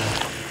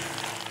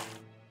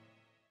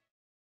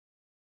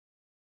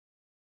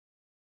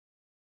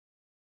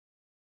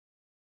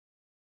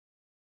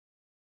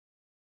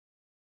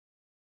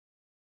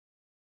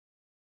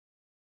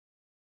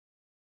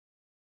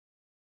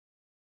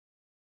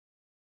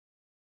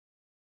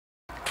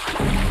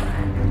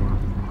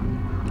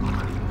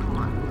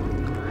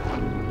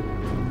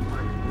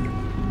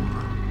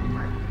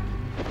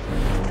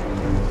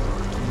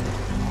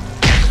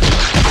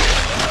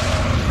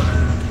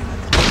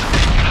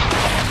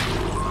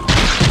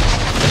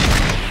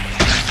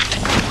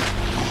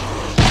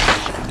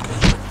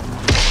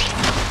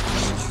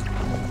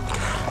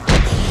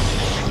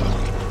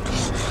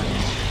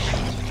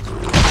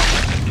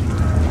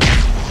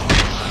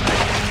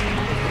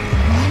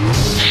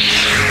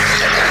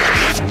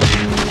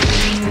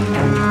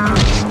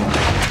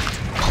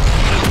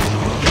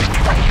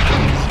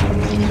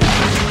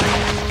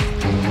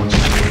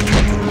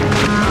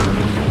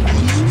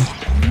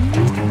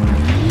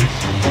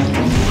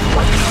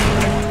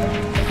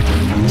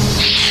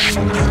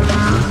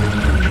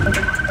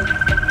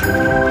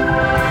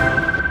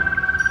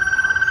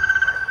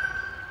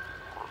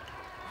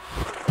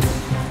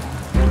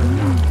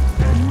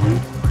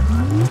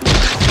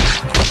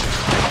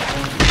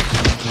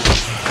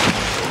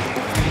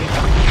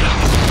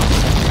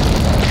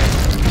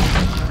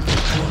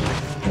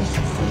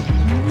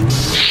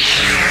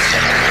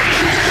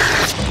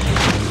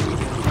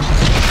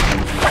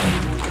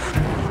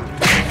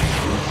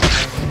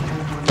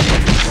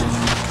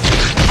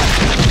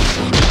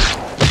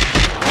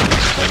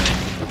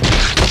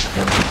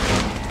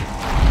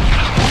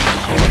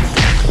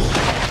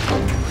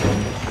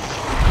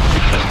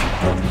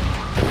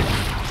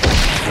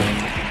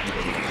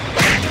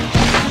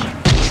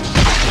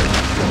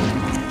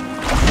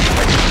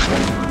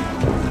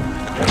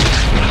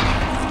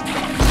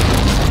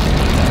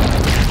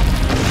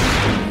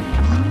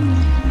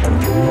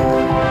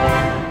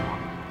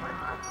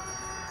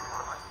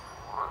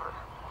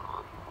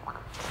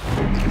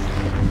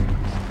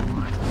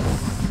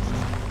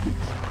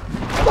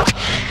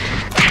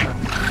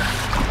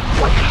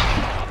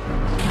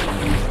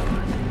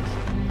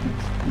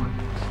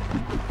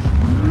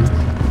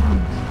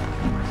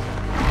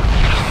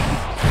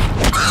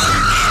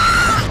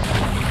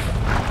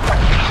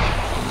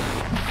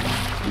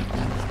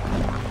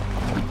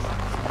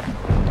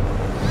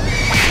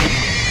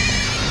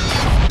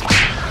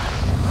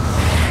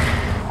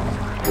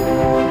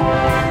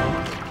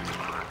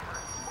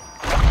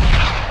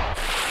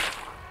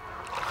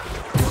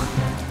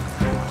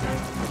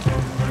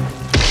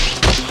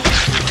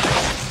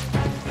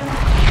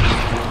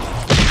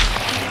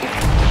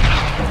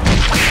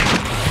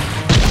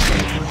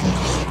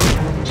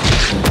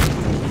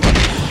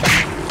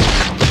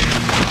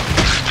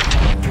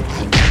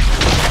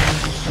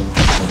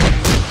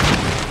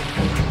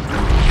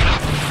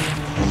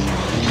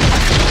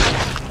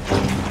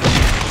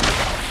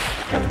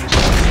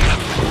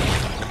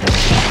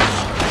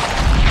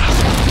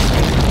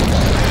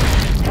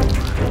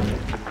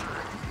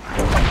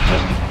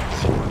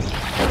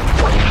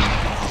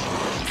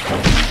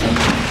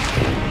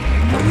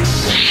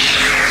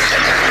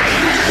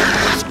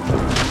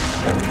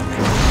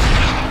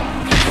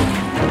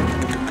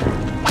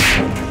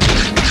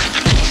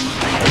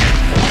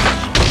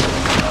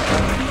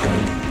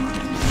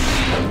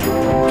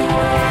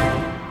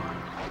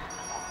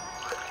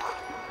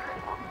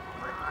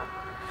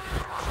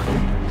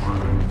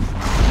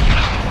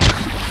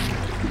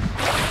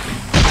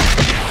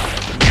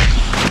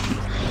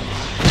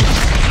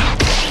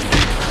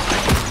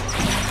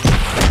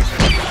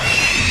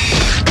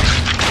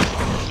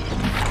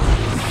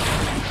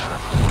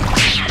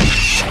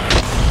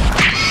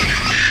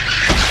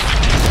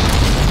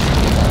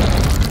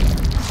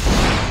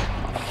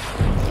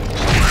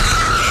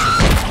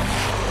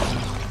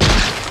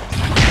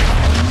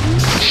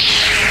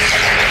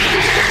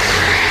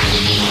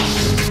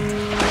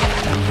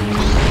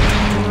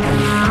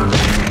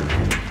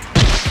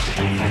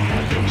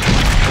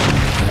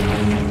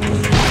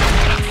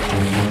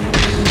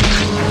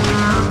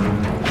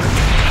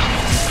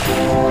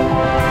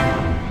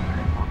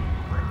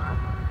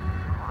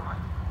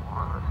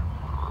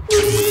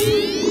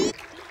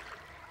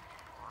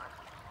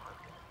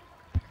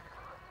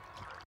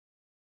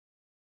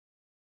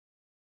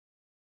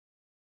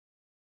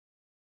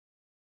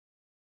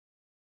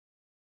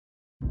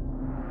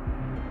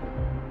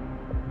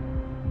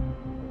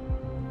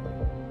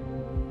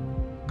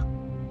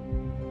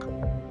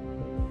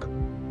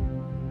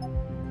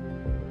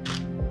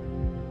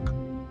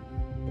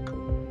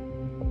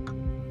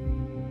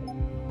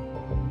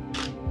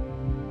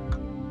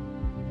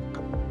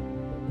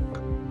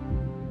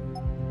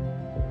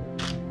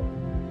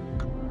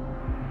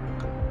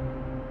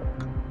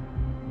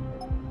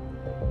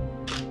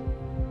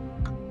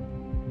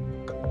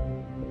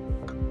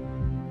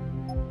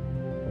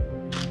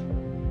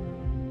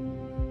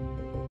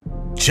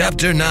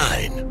 Chapter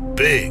 9,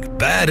 Big,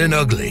 Bad, and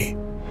Ugly.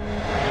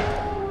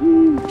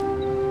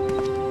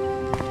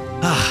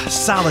 Ah,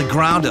 solid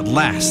ground at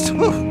last.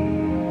 Whew.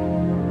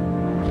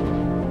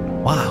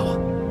 Wow,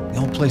 the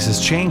old place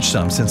has changed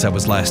some since I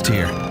was last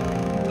here.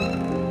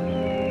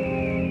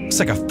 Looks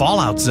like a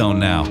fallout zone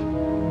now.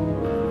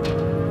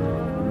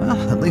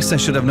 Well, at least I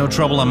should have no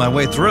trouble on my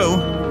way through.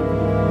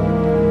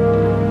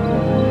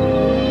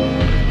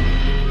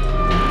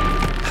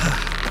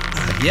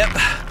 Yep,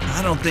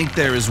 I don't think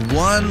there is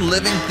one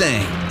living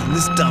thing in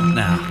this dump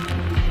now.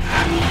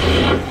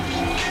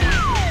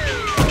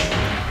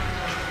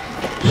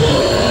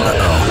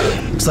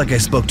 Uh-oh, looks like I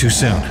spoke too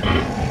soon.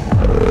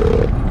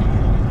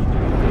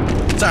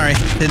 Sorry,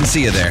 didn't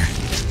see you there.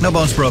 No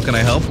bones broken,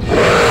 I hope.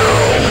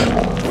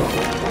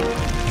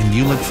 And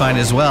you look fine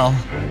as well.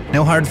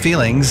 No hard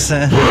feelings.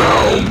 I'll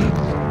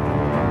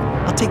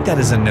take that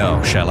as a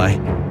no, shall I?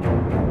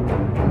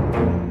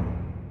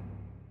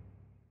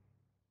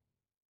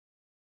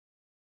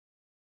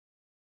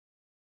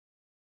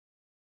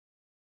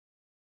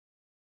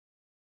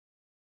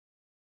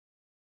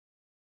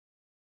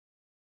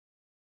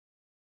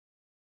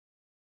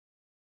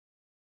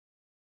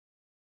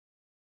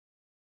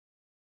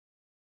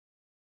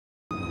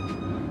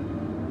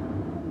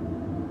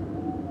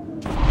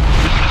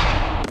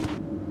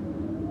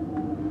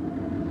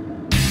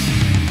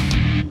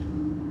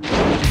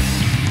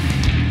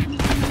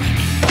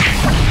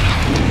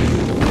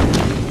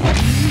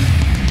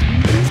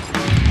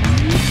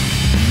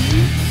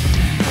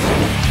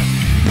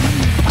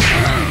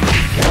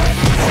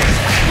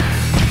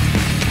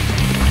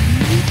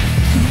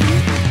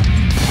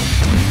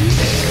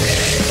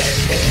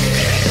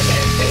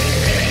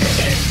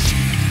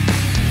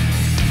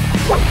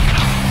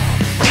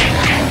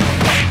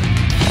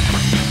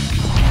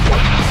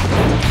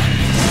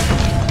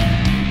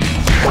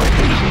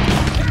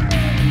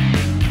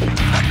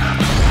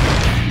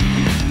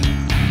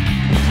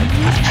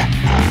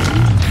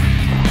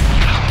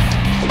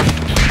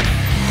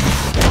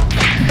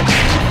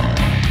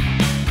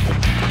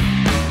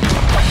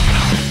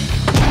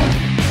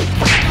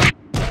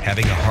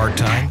 Having a hard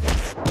time?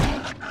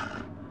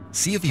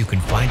 See if you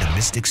can find a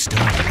mystic stone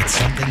with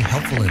something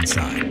helpful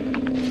inside.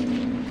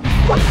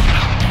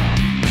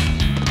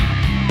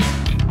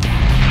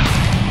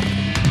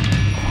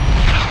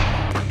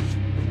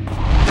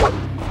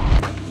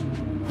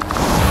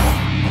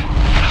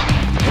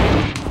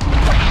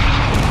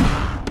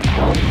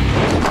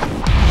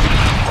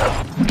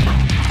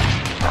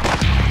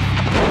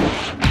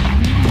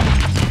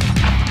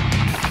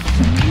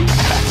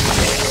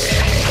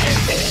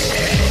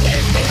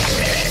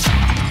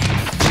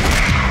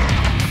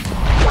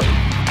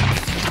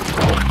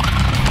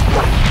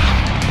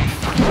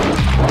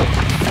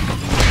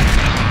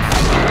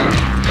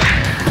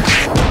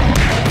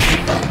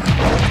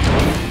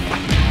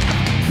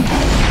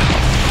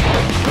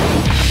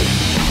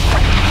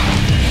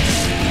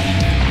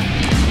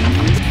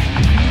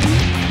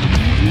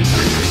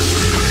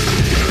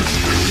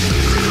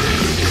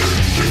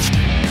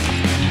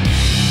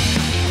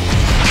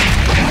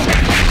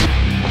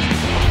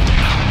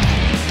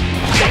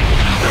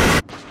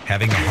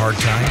 Having a hard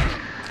time?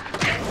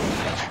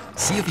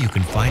 See if you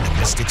can find a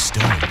mystic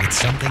stone with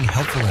something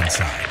helpful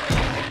inside.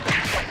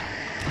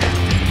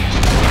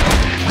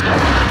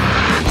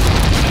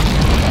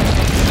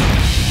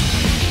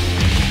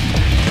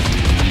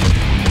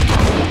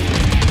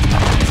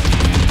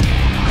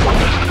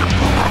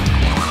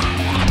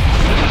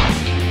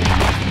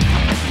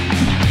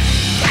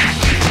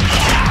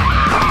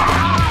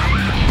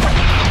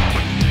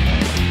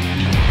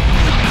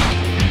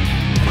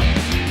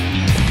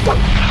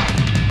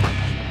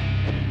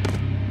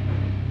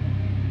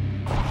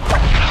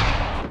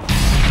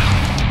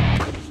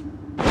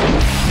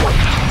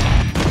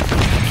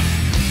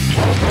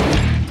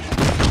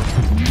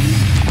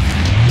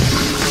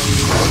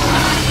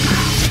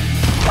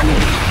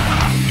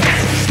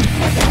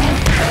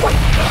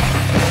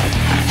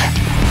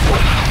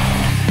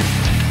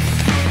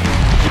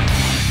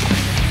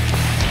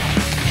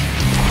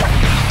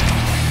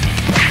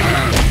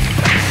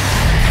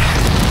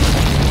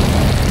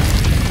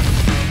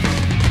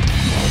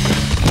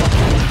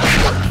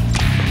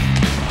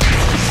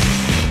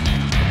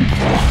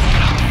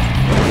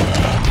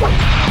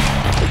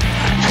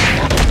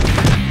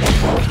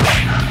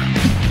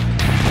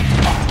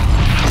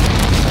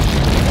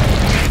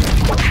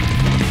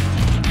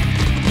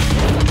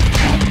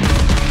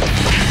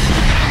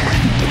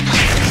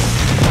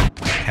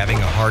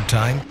 Hard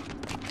time?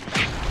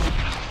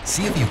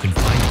 See if you can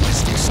find a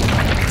mystic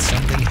stone with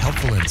something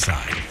helpful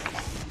inside.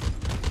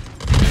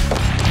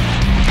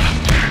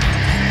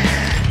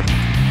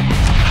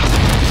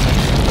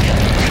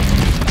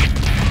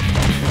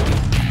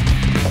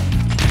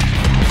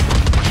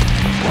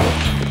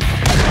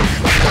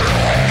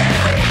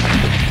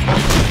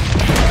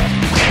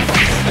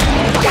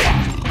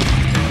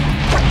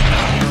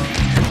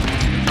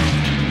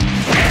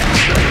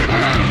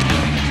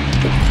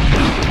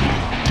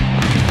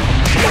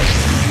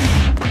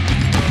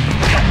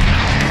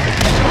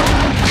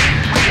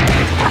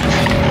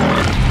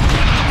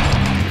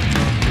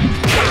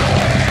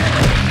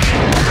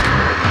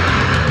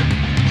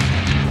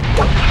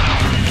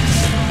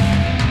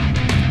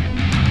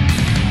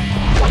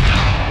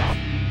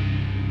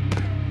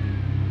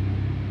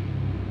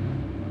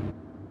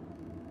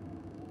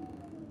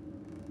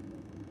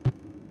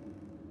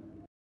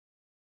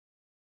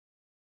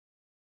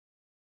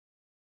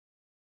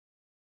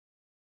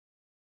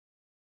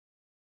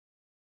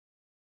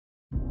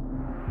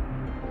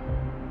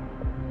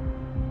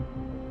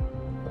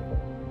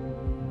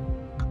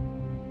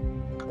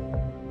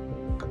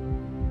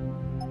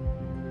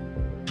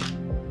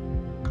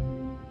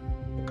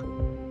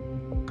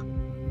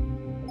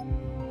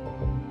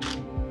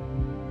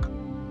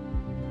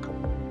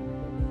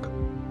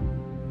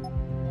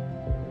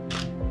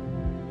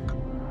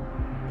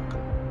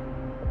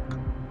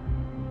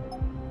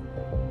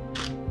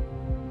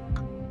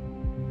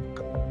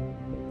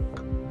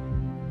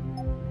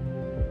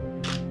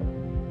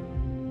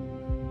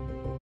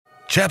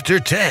 Chapter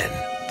 10,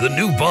 The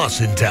New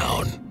Boss in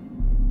Town.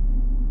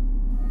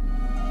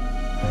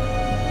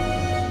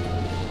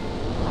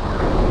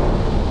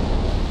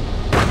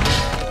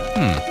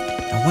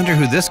 I wonder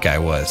who this guy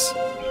was.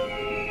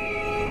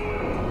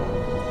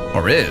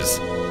 Or is.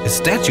 His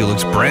statue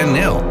looks brand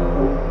new.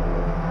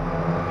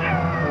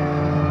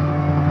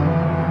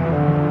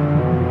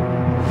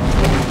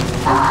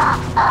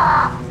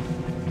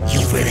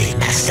 You've really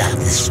messed up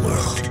this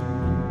world.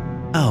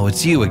 Oh,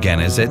 it's you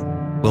again, is it?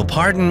 Well,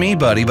 pardon me,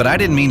 buddy, but I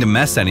didn't mean to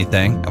mess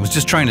anything. I was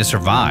just trying to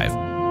survive.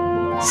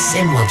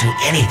 Sim will do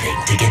anything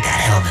to get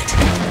that helmet.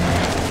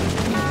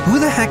 Who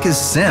the heck is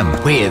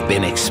Sim? We have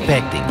been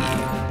expecting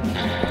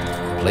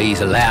you.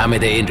 Please allow me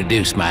to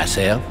introduce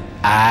myself.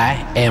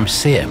 I am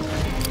Sim.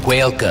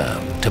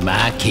 Welcome to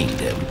my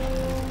kingdom.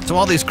 So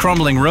all these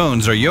crumbling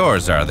ruins are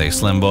yours, are they,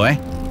 Slim Boy?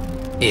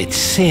 It's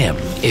Sim,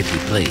 if you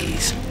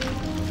please.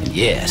 And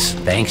yes,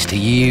 thanks to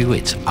you,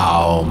 it's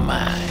all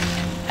mine.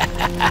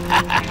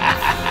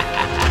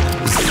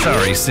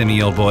 Sorry,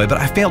 Simmy, old boy, but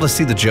I fail to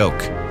see the joke.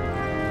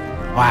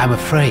 Well, I'm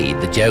afraid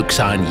the joke's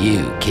on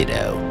you,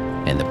 kiddo.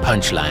 And the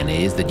punchline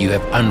is that you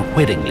have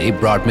unwittingly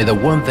brought me the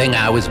one thing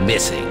I was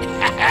missing.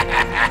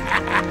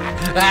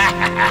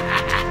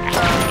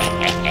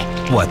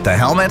 What, the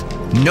helmet?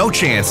 No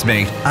chance,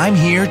 mate. I'm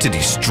here to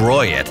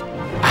destroy it.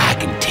 I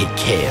can take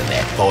care of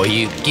that for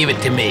you. Give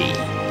it to me.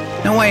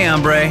 No way,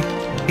 hombre.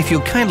 If you'll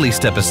kindly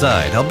step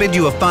aside, I'll bid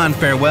you a fond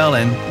farewell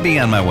and be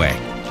on my way.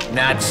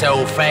 Not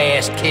so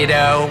fast,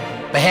 kiddo.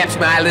 Perhaps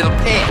my little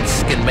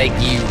pets can make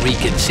you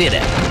reconsider.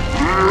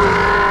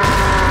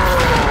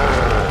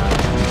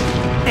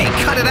 Hey,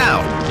 cut it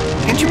out!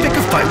 Can't you pick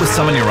a fight with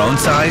someone your own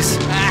size?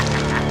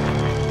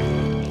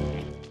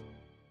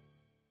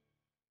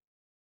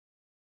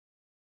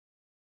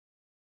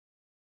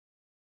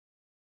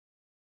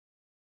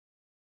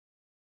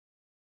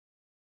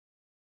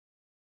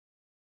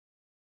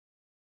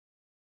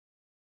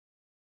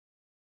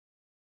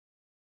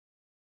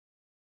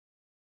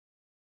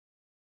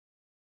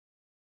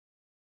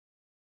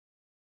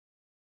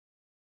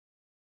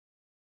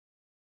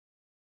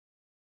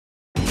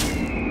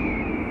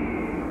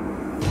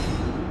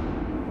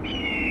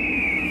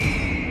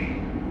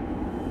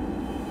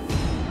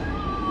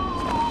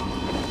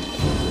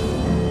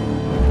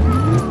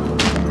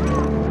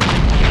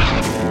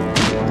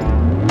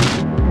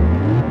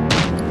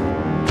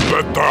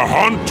 Let the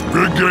hunt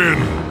begin!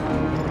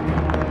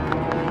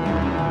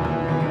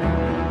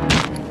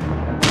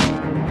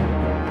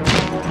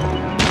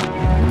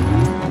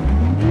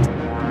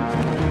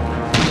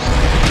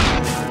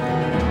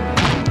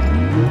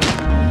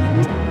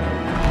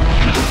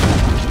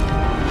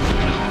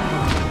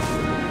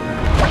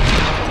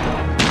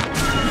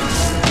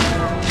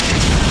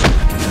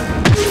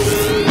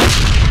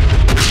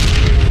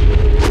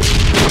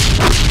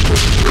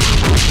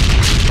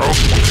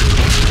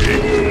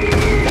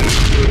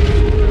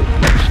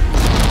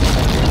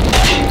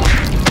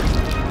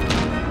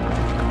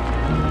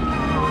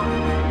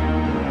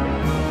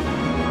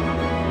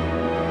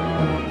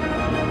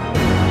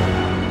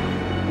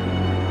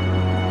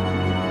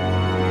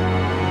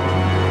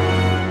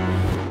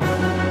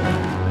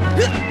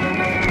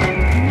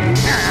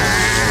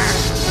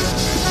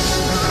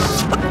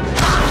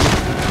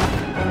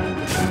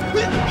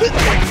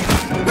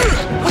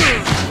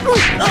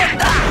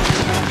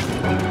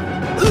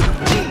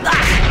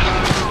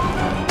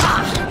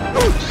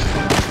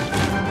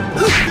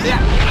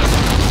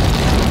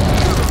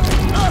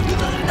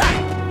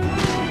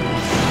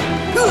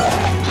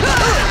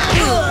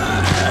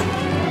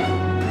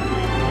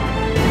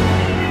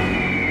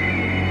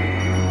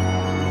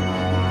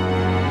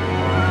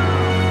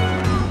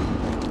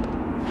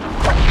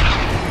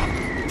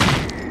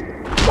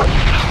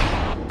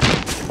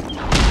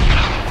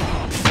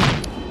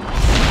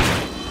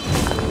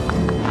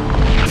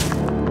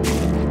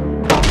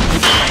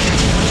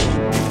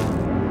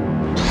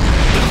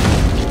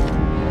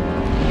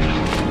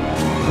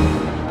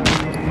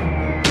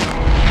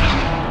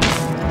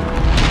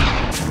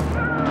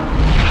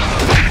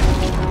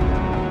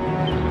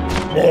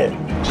 Oh,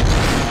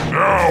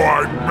 now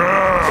I'm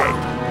mad!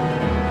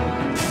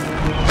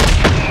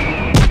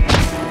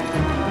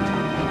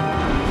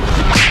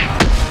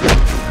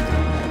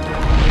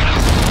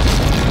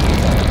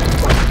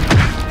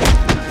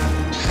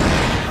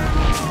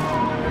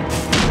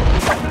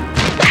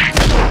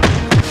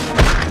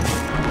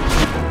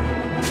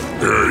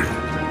 Hey,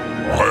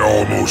 I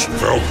almost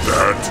felt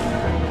that.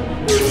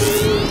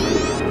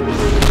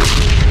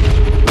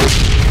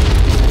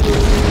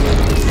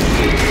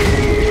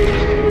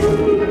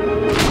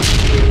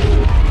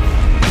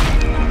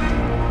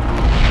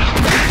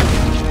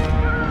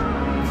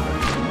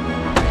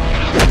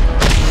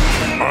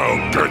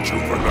 Get you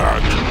for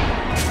that.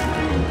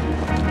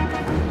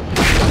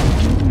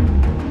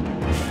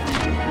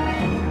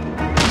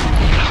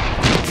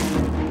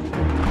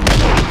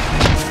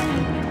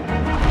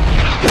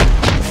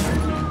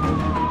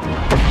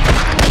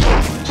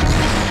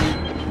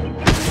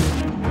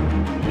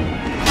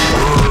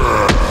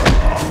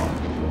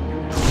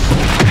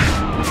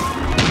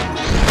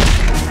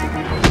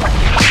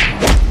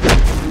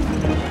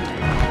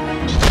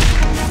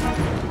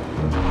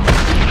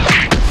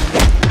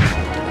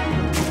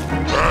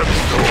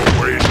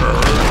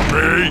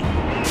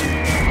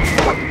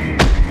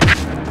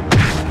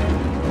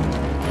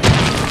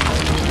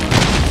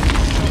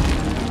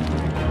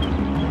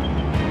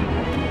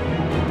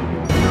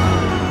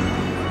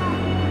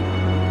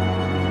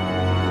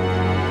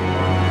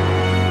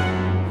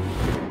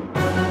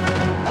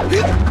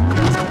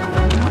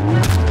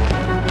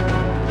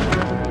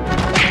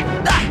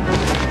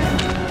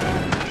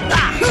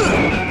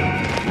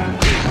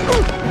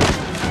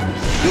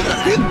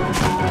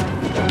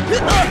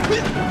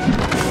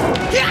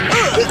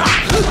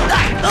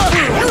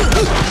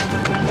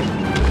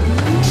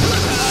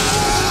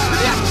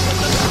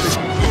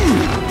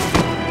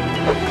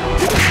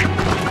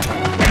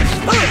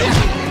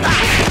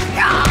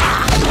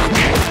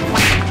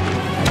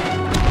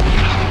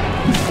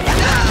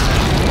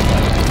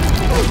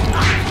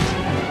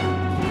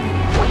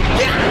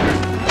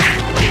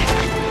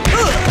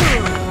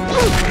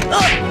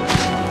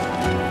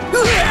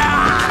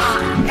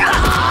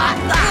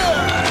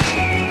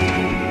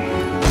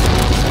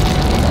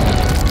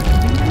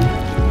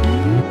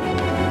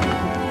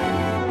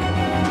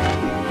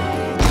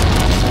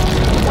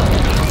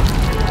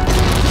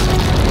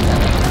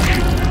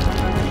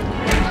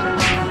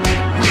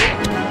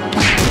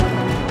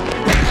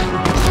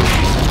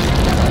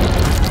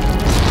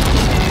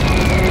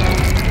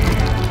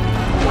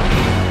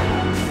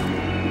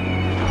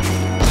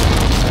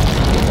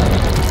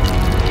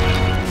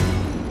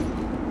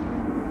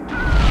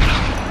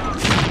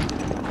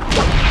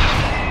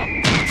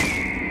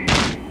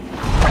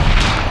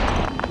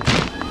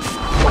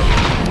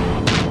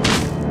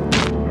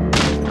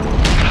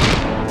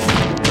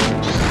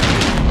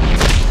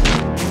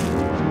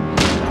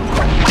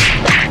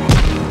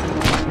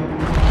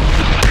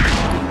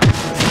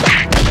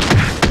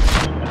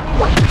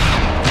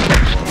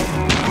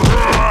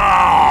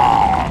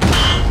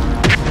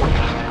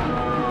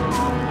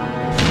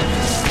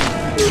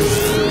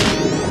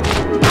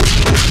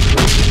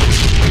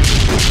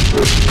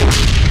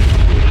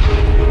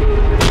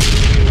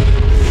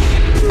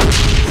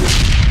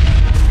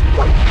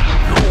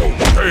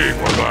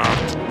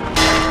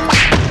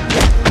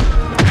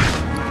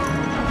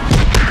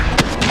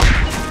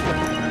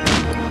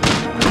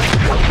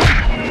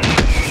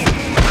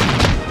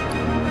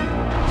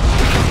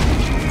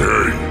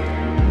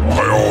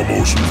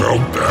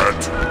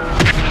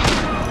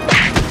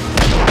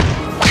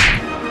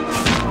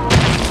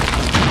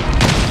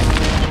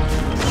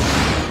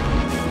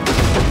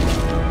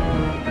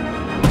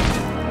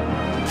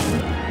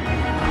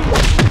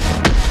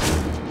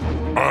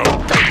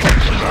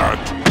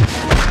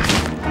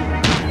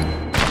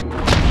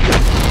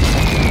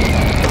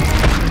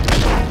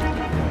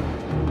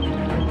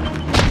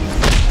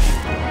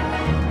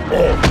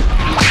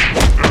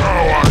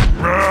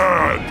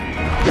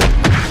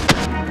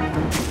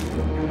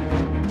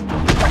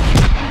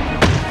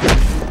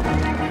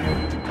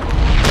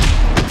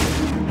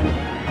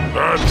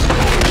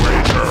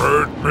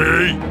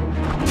 me?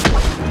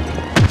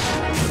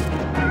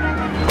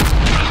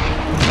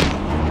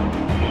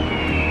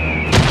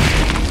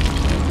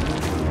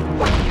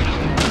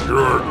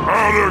 You're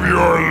out of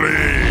your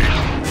league!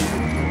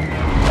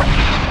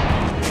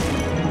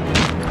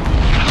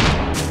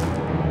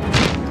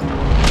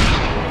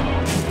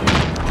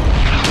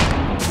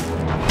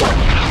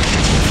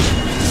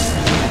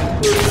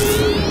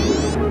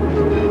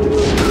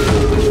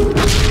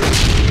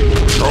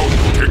 Don't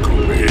tickle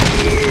me.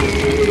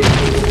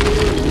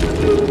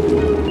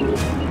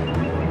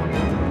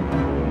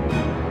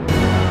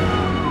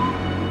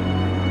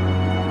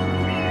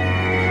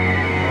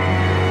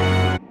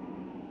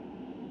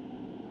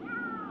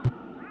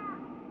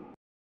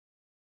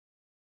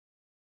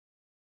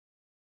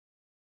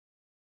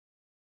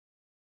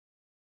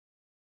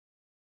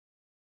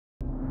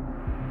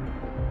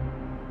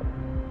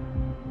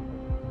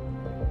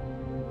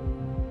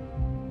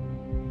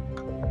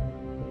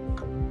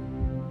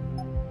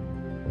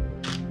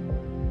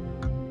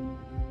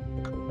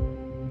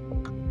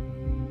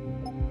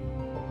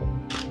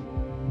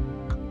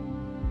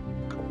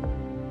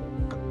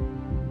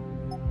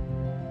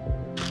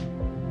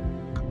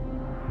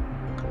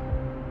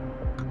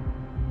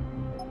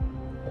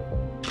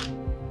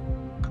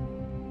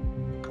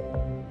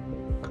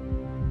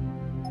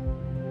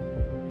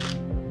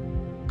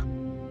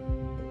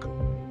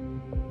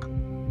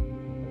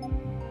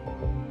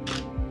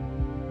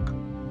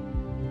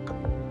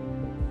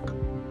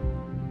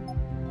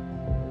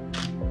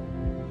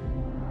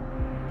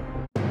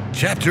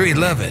 Chapter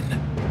 11,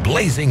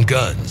 Blazing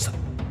Guns.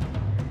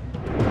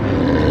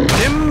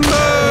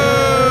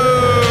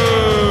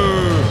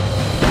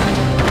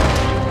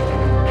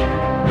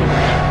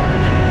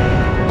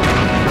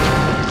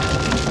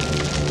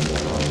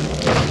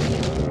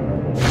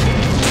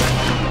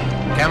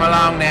 Come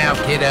along now,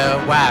 kiddo.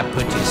 Why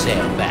put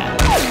yourself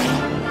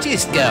out?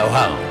 Just go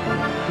home.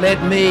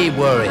 Let me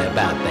worry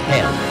about the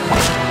helmet.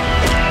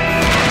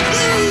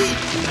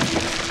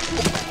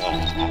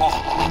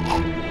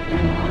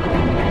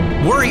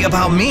 Worry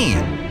about me.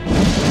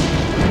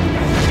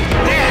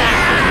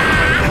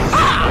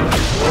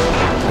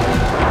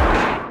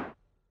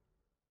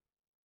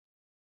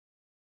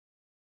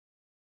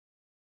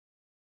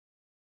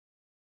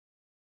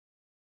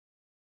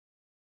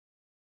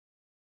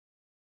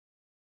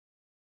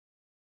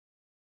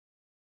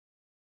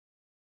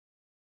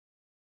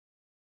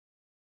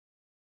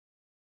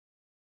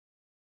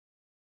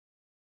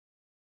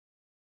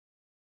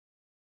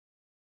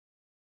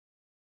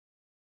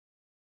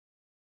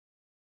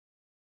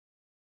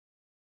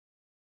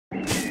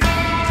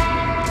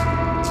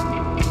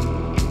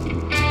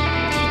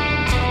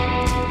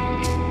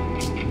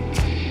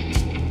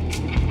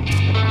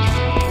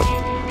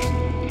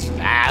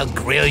 I'll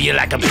grill you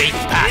like a big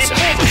possum.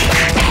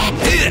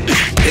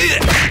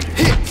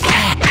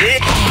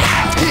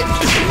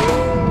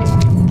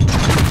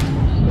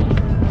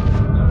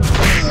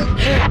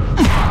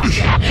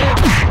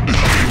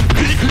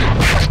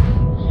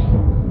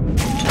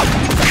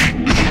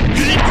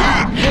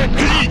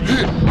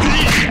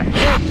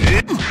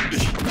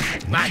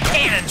 My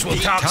cannons will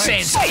talk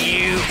sense to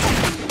you.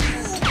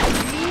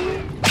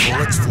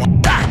 Bullets fly.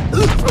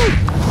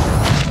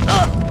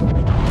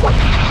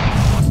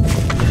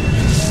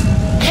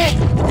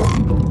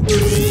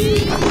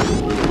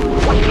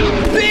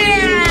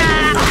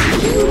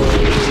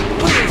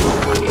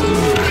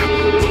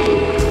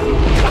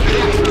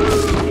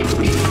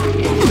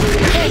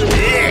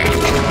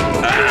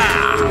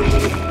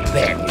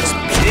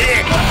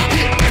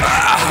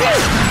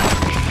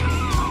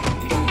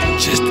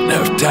 Just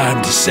enough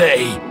time to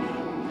say,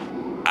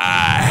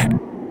 I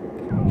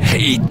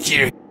hate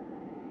you.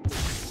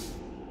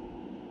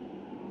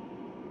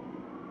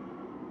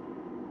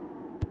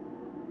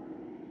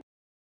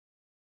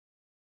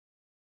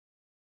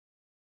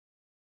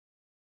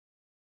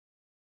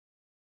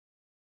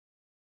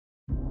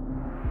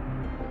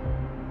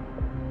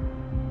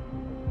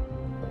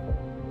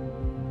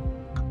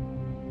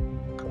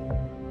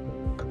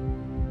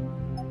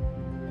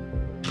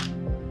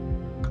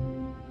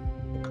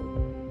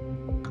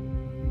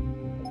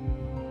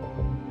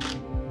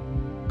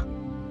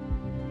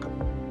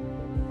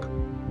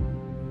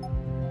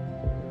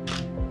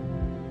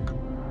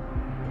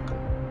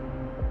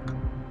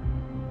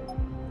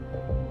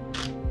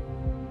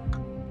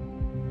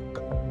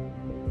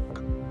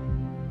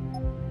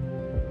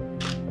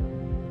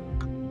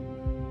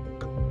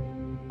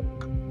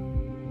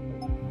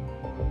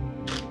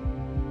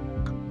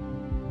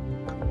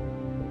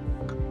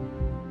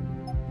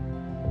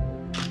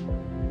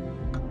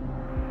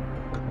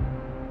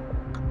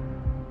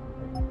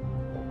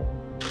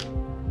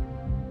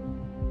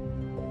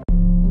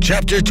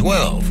 Chapter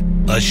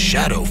 12, A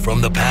Shadow from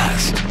the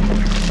Past.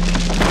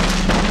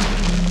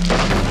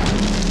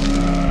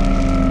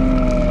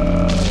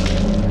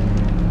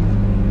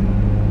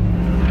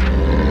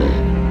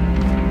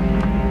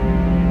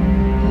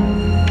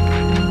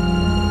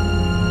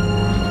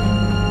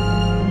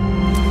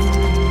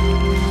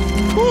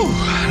 Whew,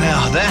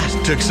 now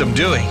that took some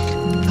doing.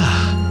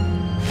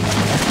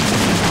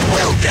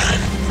 Well done.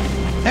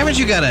 Haven't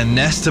you got a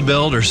nest to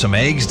build or some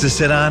eggs to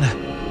sit on?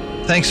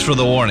 Thanks for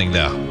the warning,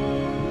 though.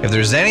 If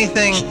there's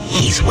anything...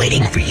 He's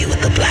waiting for you at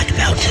the Black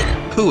Mountain.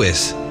 Who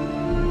is?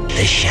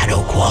 The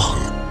Shadow Kwong.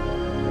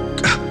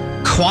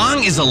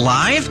 Kwong is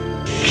alive?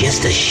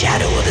 Just a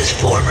shadow of his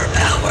former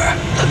power.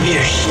 A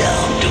mere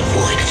shell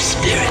devoid of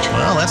spirit.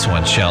 Well, that's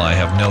one shell I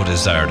have no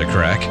desire to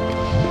crack.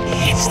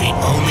 It's the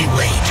only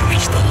way to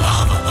reach the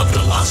lava of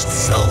the lost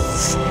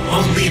souls.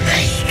 Only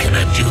they can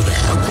undo the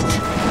helmet.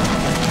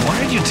 Why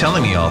are you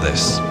telling me all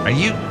this? Are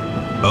you...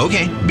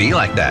 Okay, be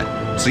like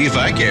that. See if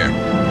I care.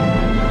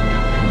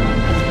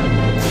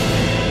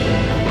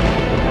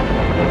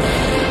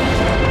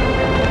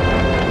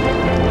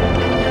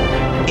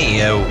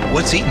 Hey,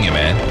 what's eating you,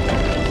 man?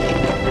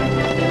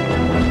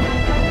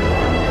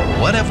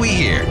 What have we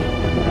here?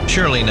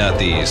 Surely not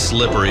the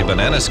slippery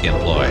banana skin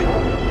ploy.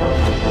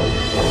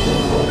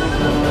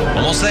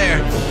 Almost there.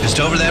 Just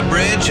over that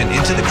bridge and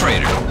into the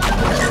crater.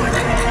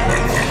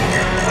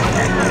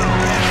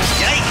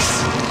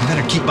 Yikes! I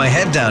better keep my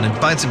head down and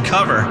find some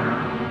cover.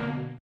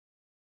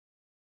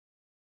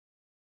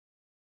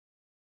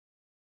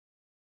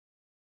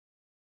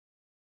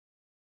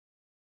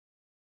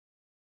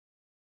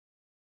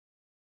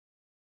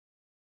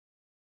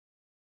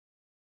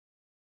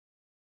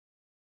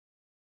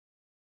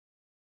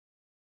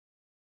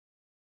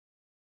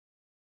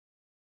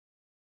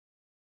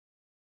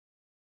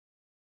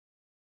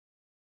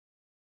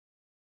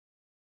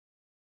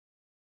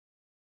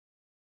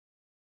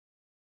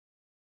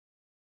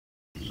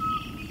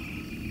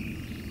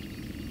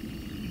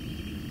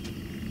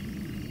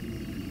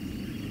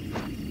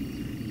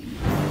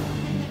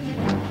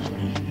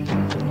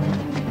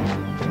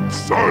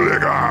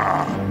 Solega!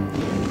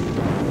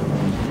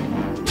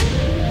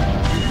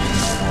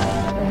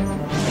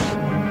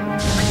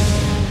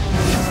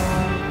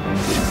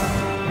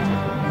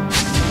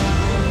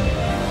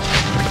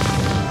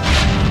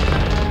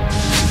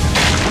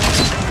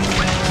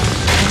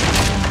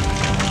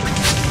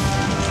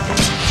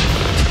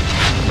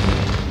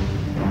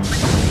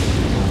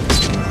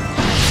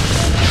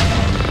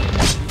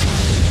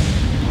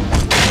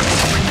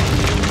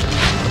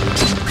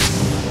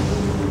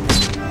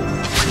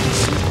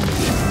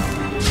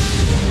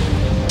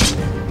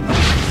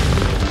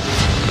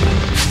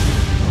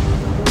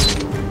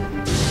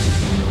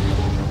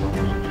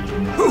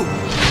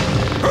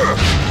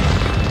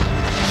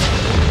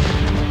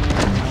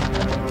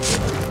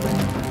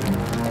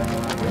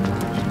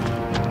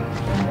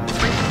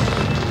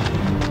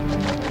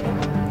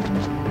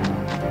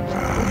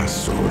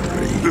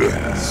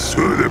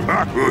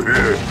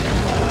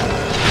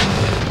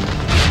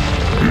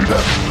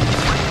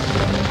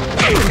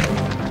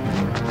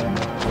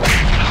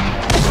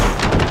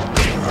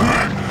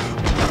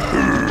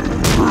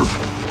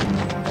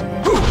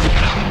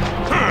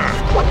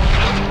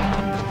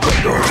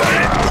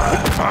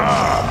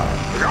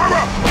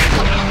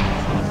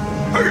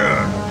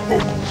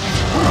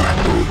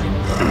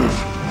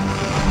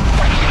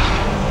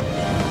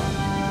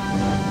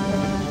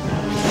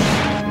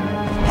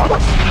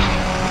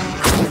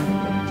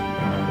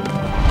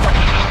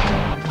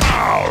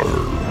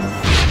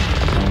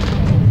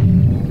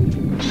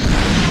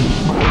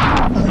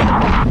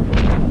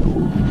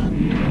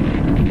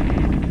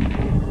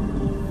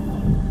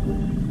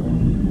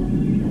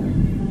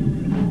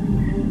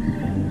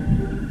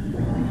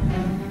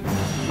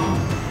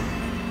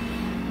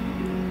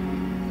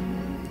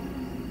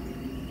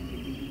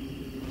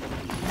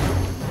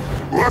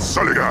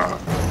 Solega!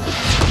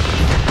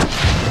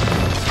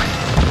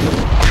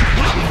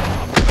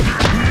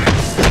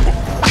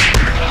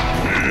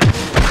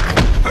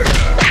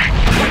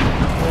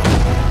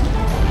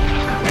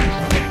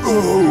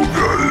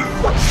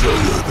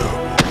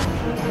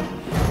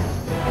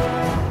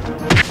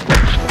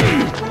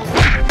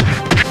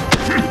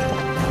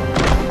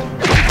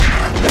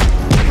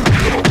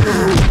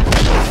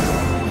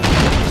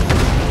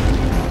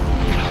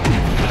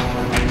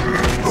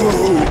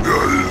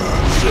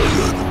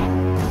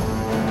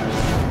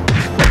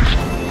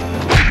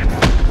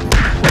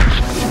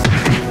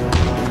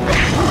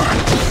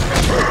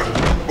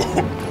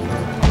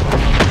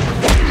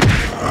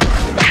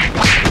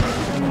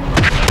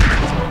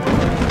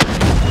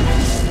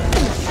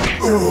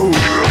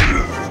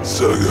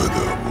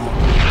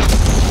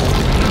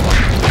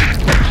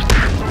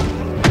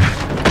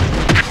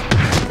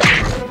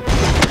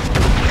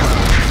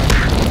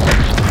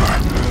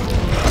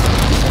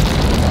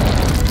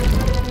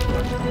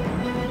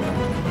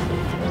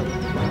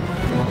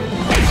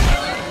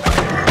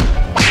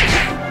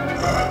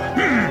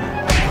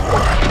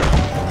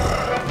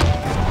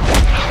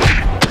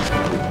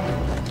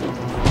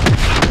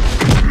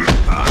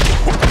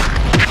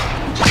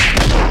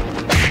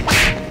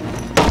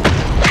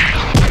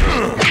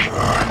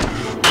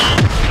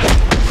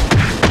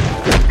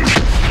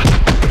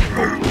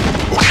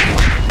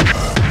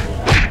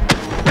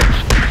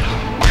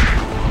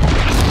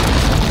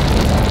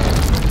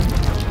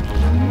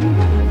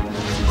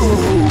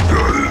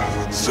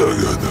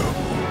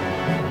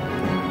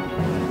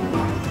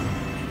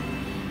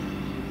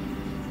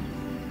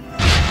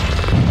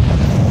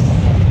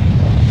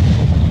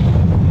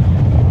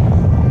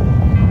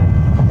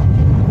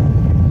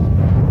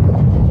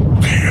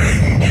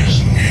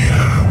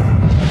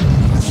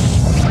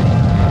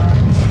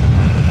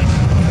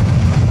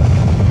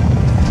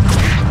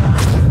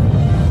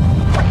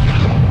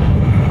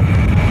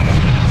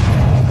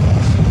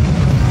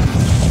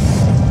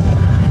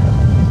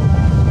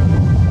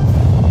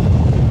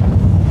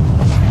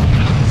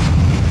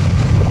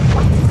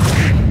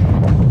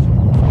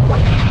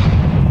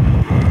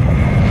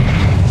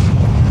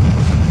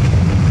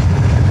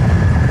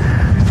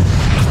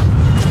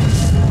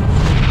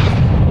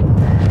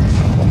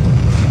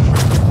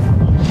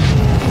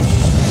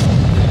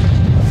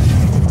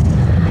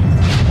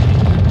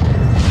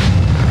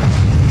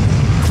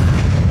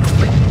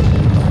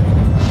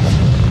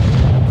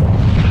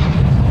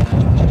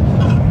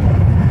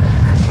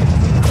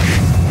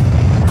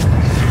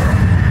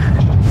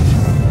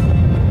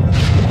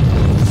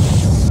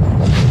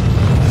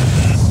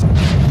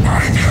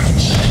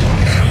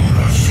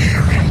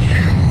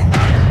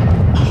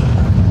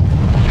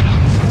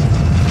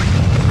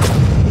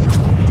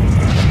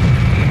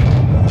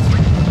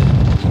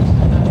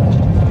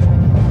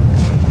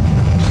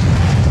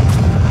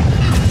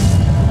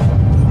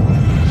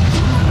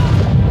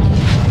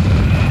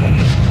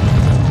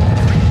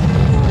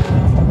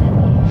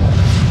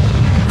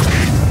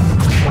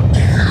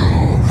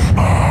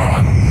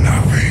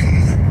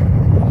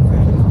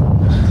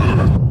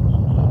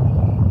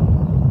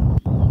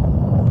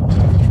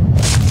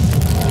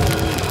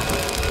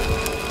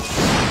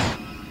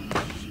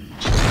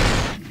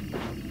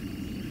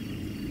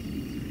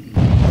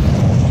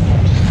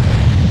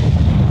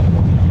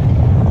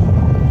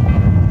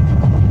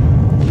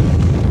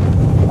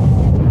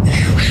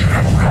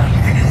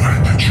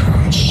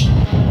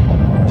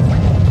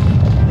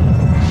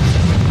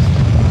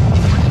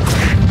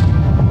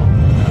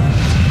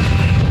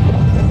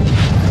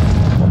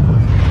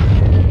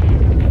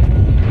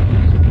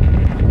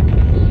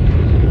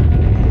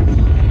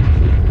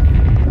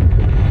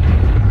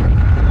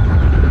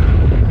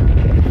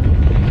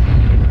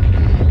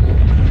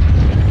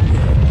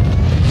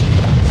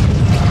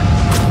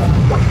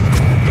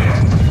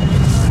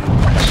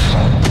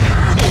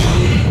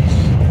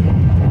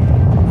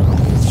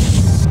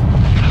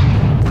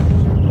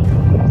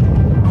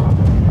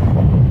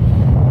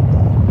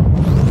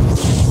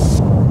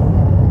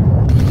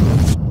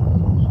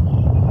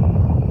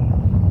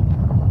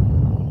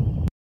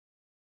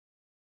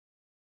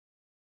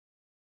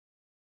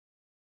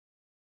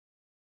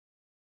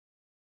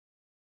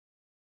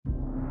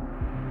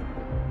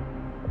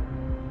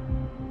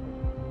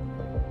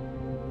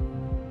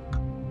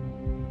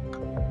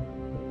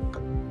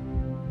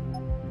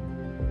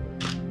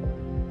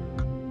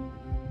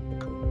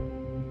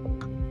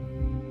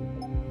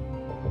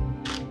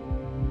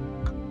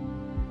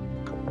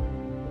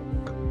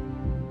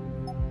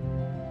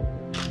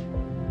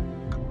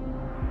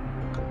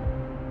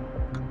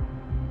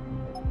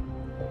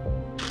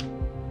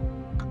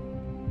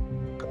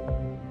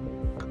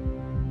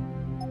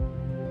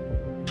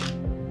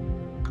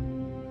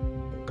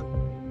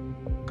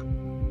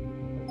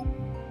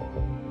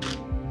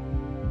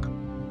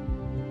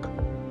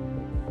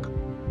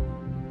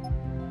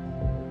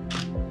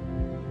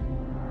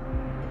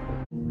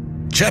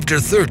 Chapter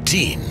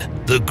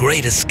 13, The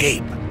Great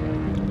Escape.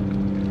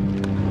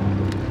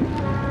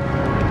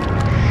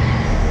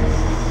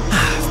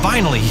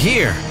 Finally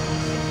here!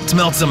 Let's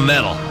melt some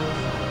metal.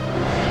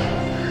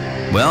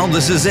 Well,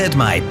 this is it,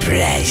 my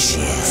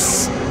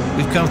precious.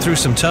 We've come through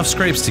some tough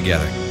scrapes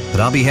together, but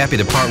I'll be happy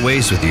to part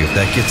ways with you if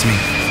that gets me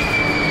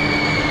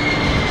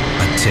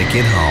a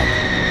ticket home.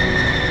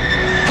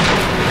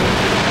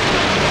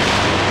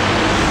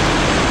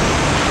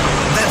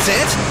 That's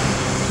it?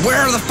 Where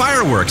are the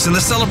fireworks and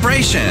the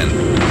celebration?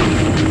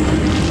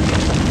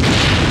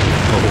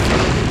 Oh,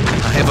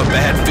 I have a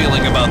bad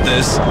feeling about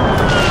this.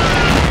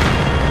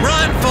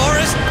 Run,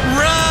 Forrest,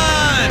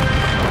 run!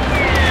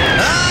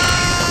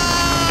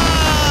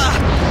 Ah!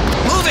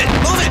 Move it,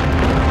 move it!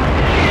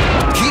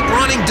 Keep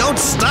running, don't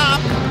stop!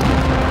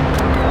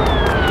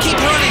 Keep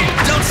running,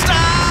 don't stop!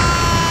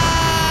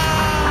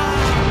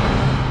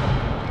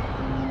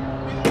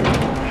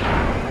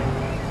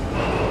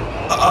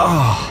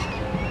 Oh.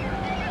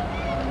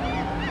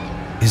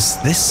 Is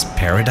this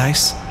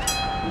paradise?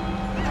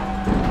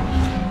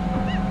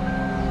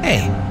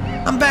 Hey,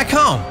 I'm back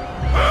home.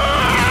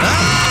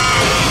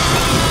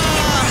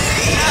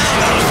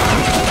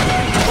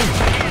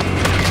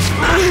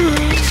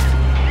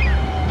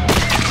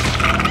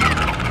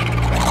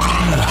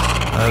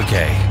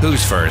 Okay,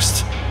 who's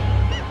first?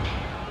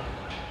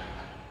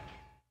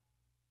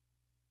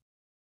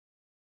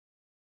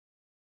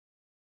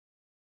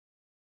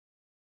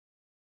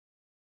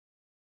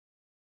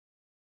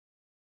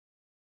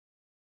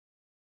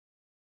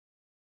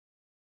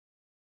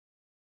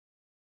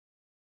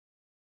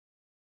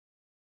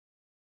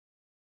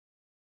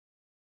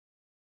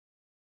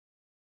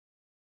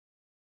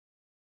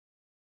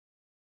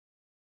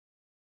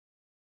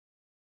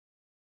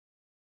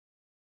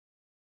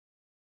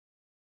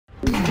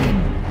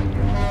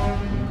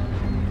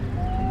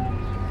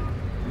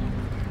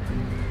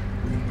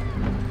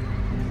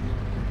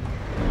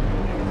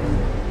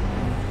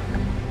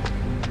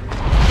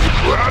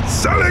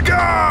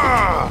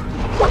 Saliga!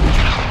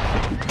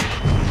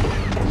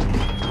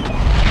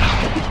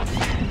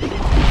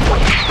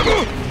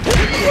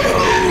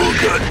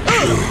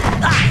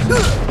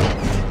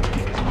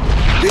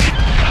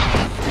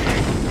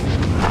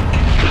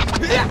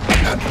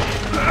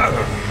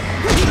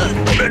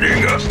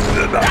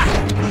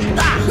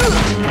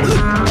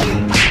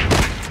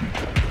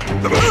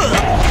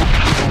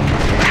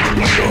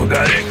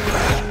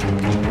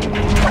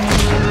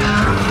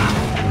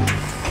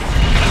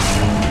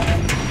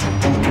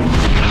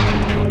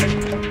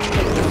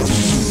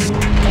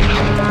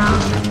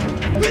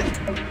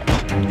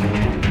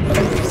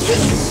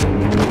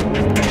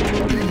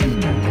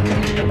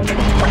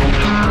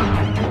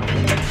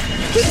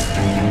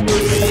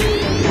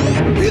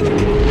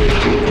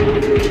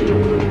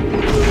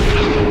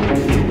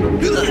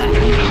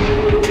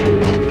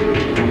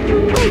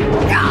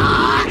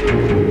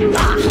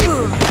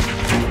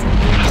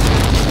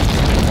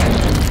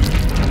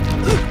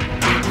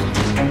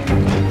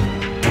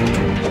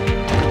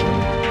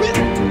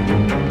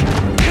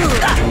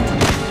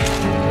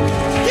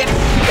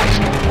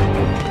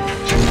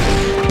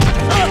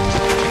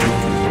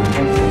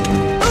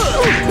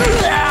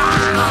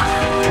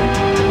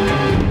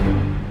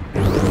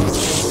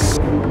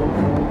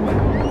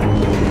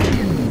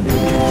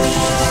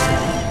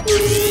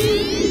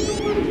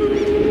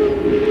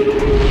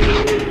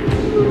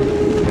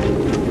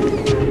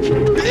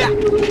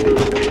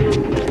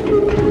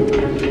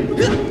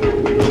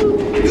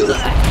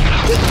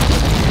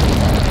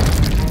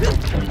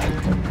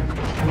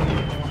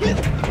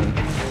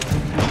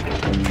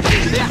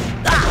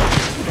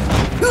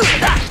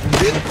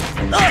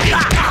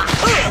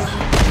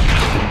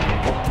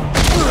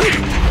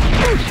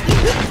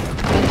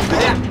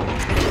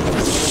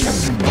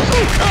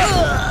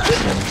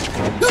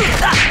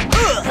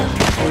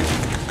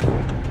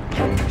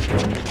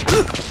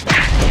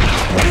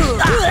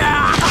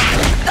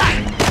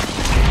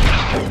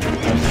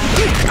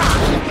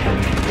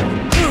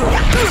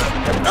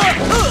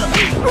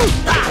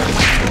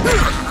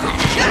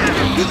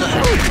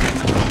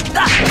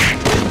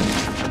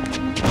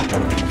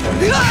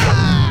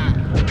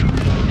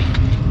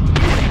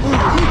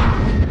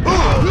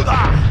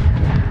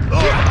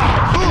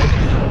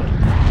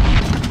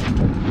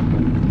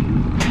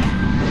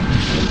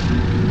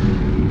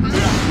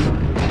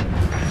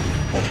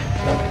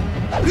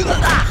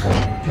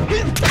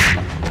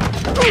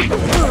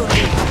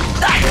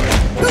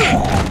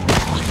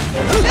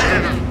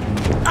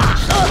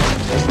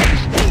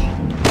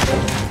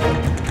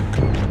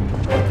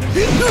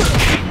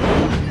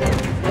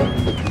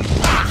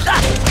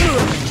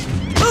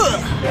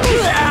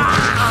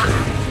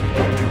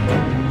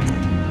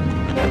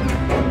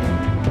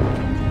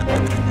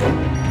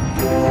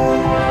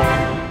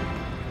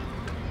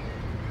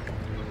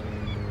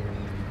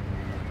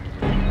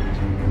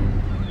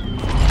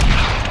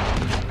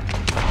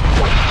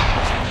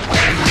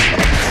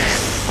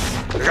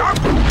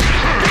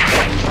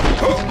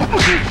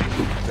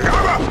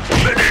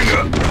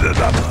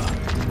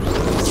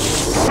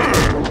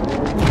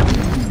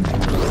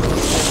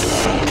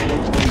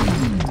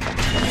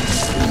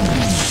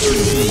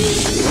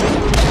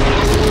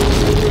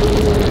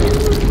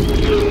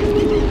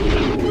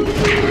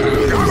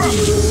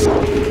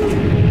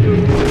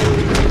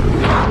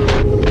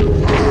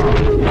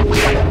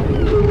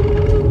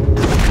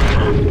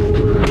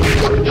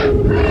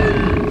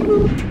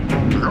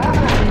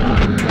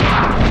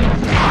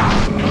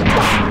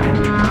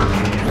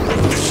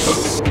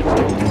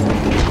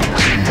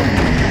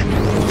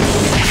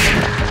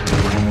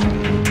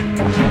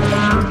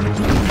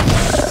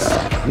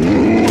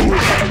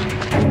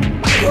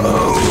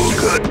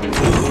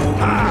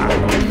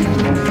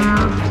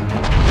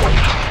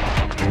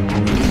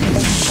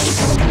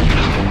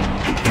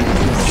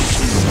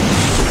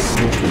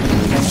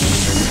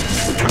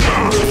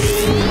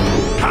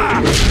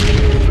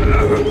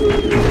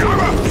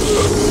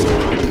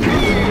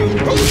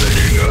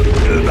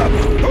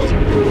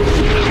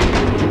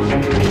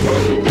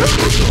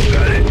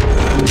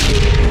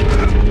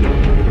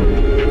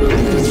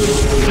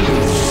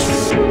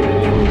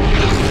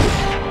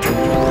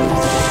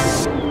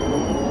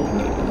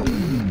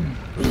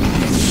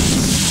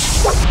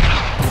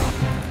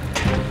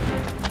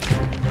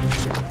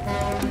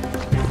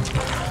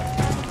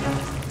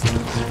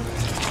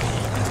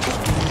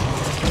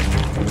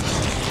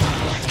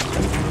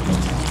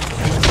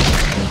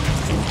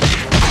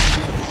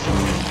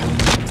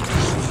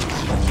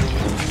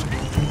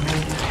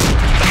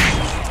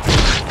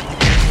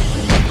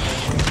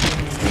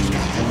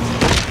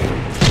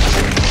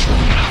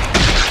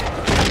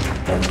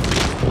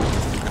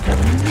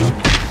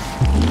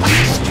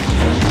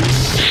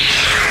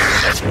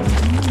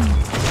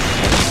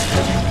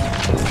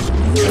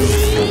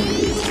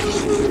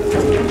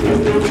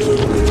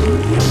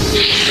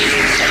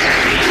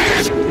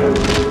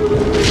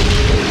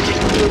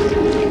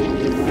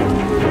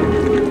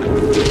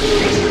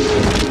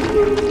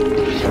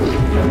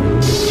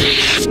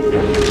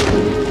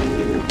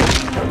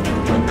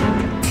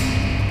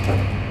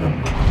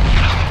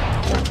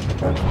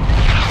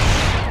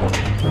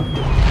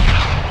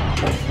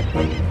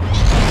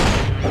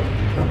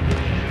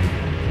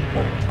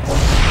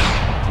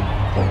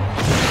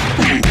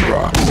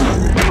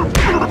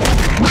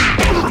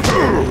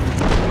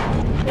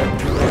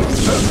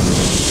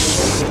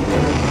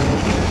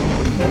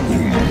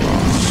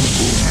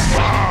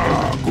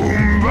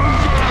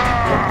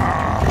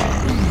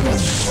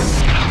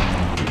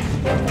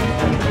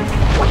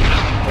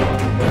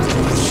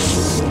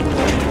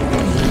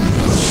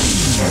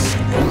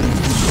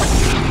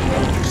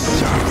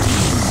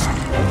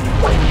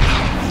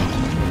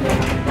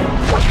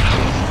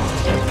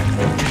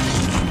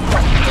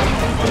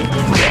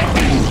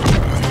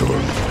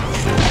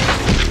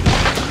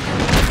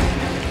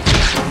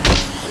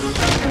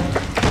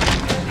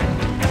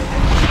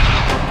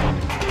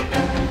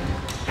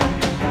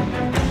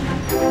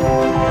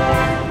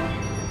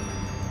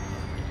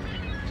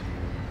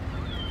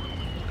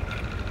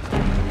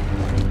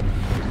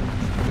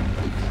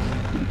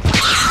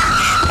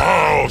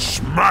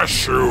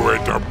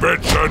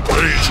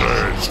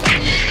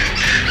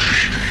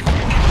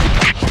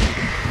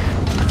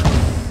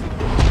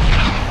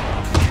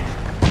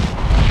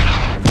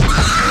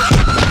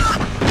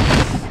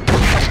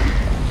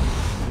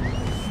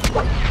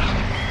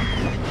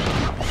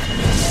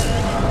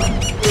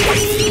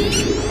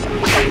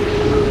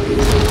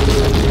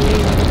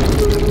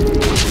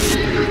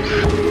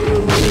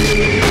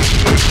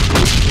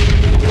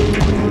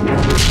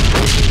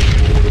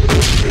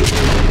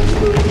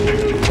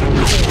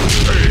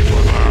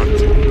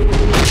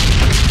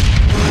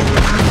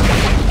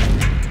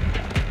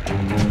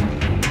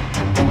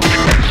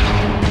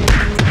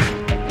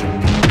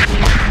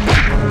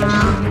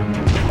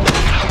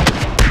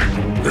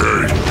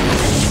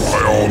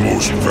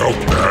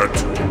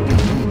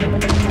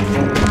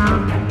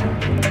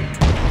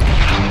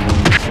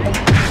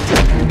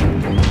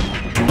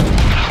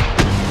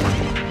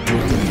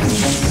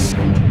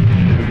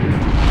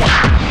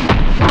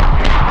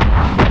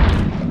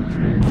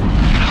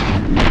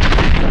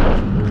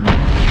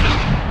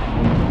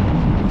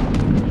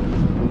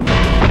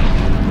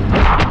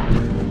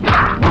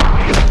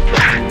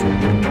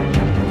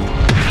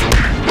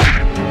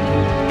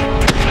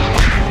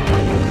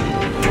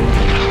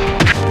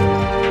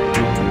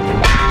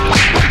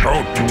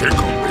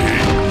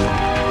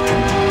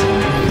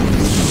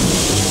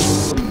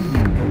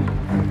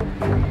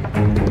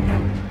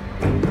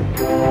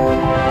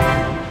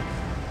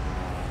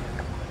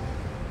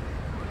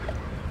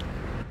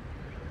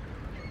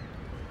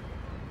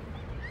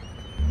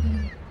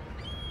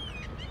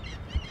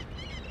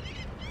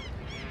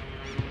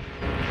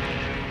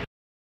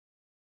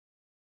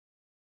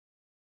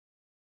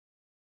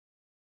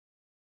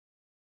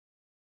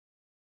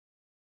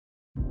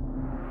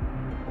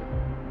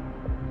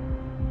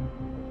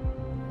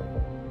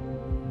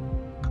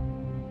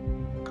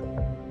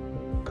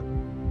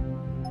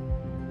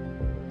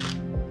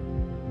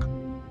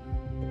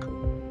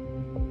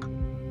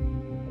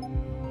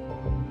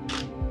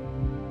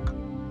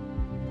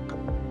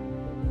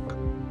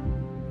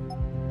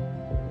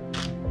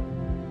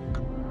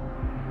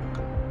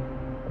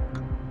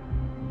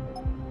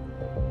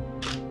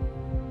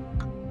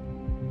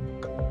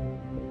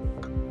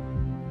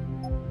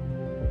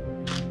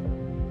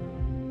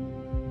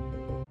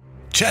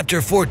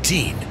 Chapter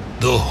 14,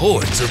 The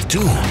Hordes of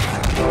Doom.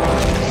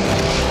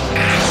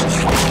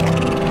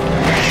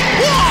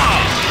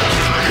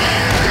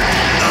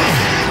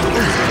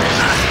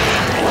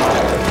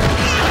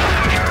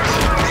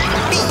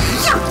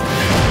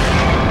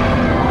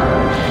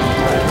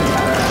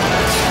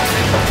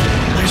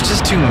 There's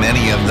just too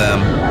many of them.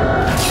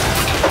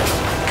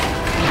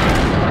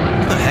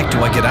 How the heck do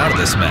I get out of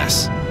this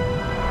mess?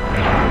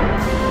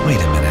 Wait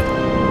a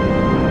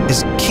minute.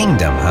 His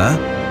kingdom,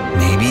 huh?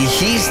 Maybe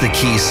he's the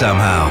key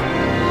somehow.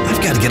 I've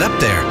got to get up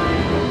there.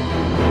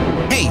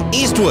 Hey,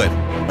 Eastwood,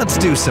 let's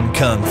do some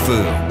kung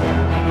fu.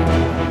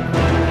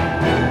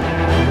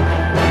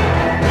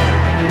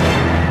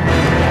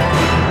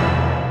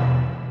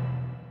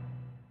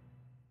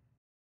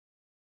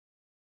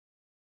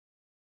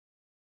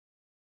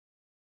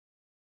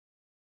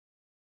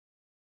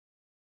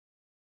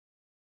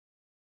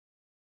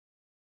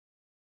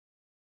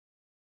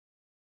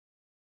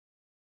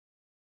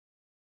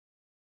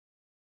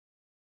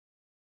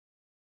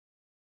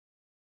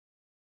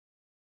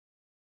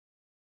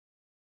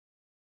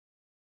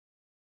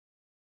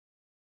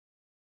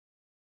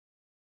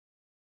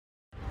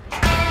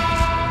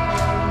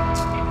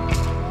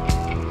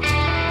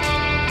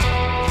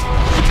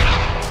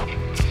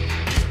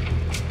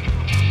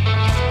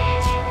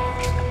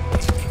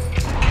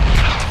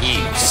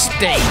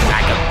 Stay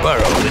like a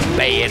burrow with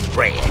bad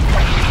bread.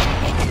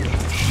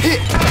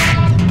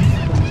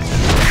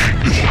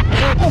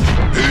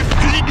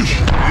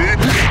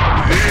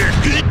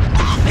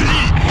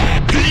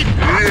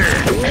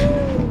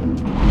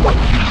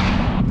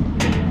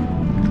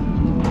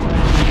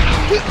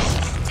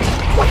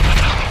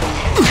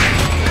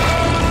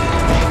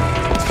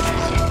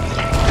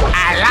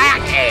 I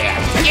like it.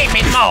 Give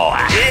me more.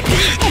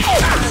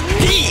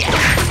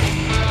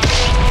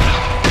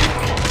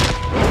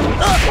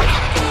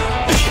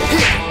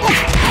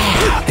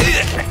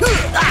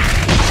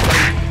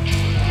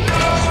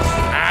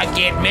 I'll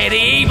get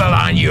medieval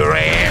on your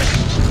ass.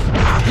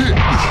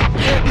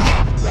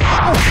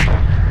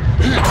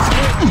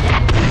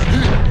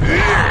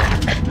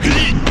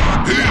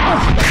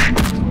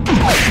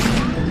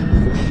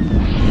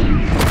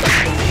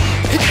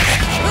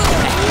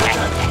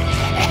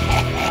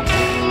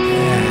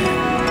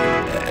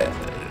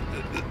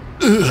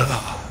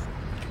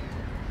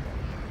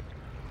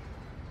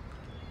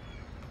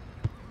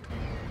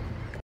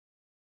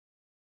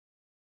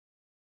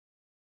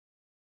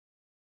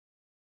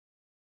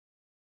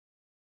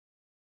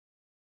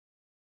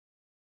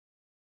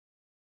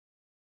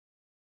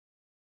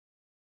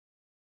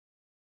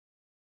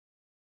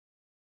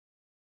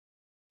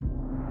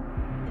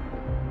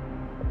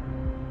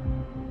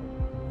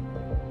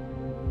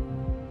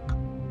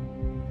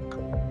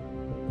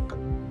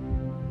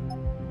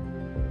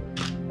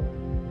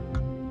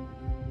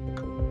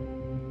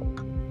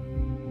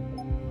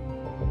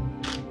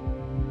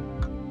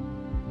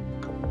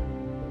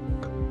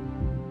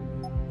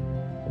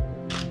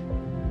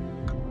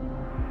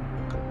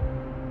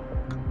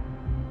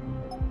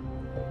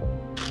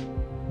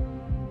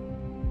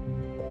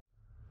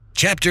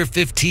 Chapter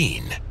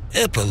 15,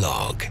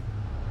 Epilogue.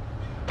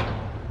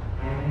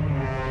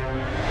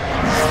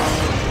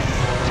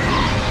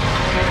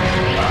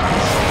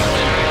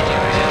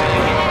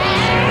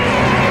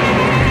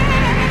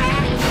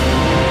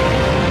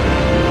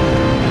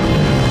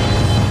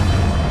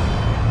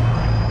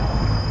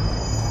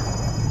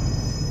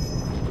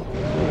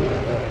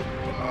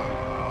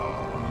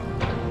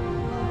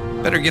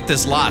 Better get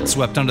this lot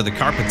swept under the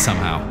carpet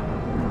somehow.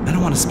 I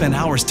don't want to spend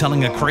hours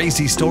telling a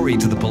crazy story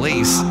to the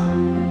police.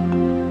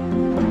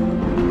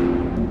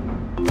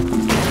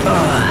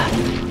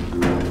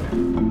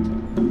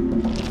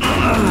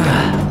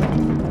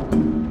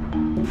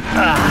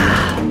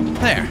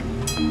 There.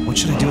 What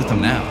should I do with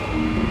them now?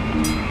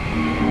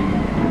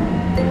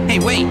 Hey,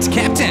 wait,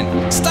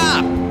 Captain!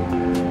 Stop!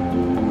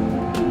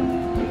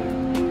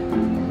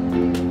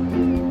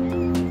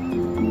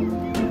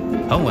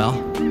 Oh well,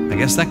 I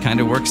guess that kind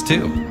of works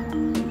too.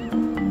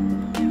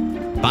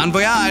 Bon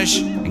voyage,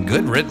 and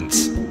good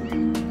riddance.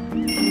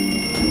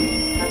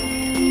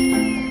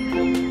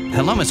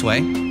 Hello, Miss Wei.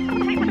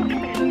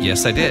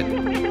 Yes, I did.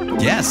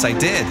 Yes, I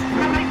did.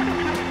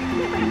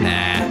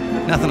 Nah,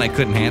 nothing I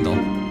couldn't handle.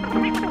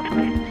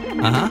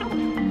 Uh-huh.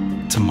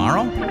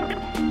 Tomorrow?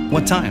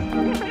 What time?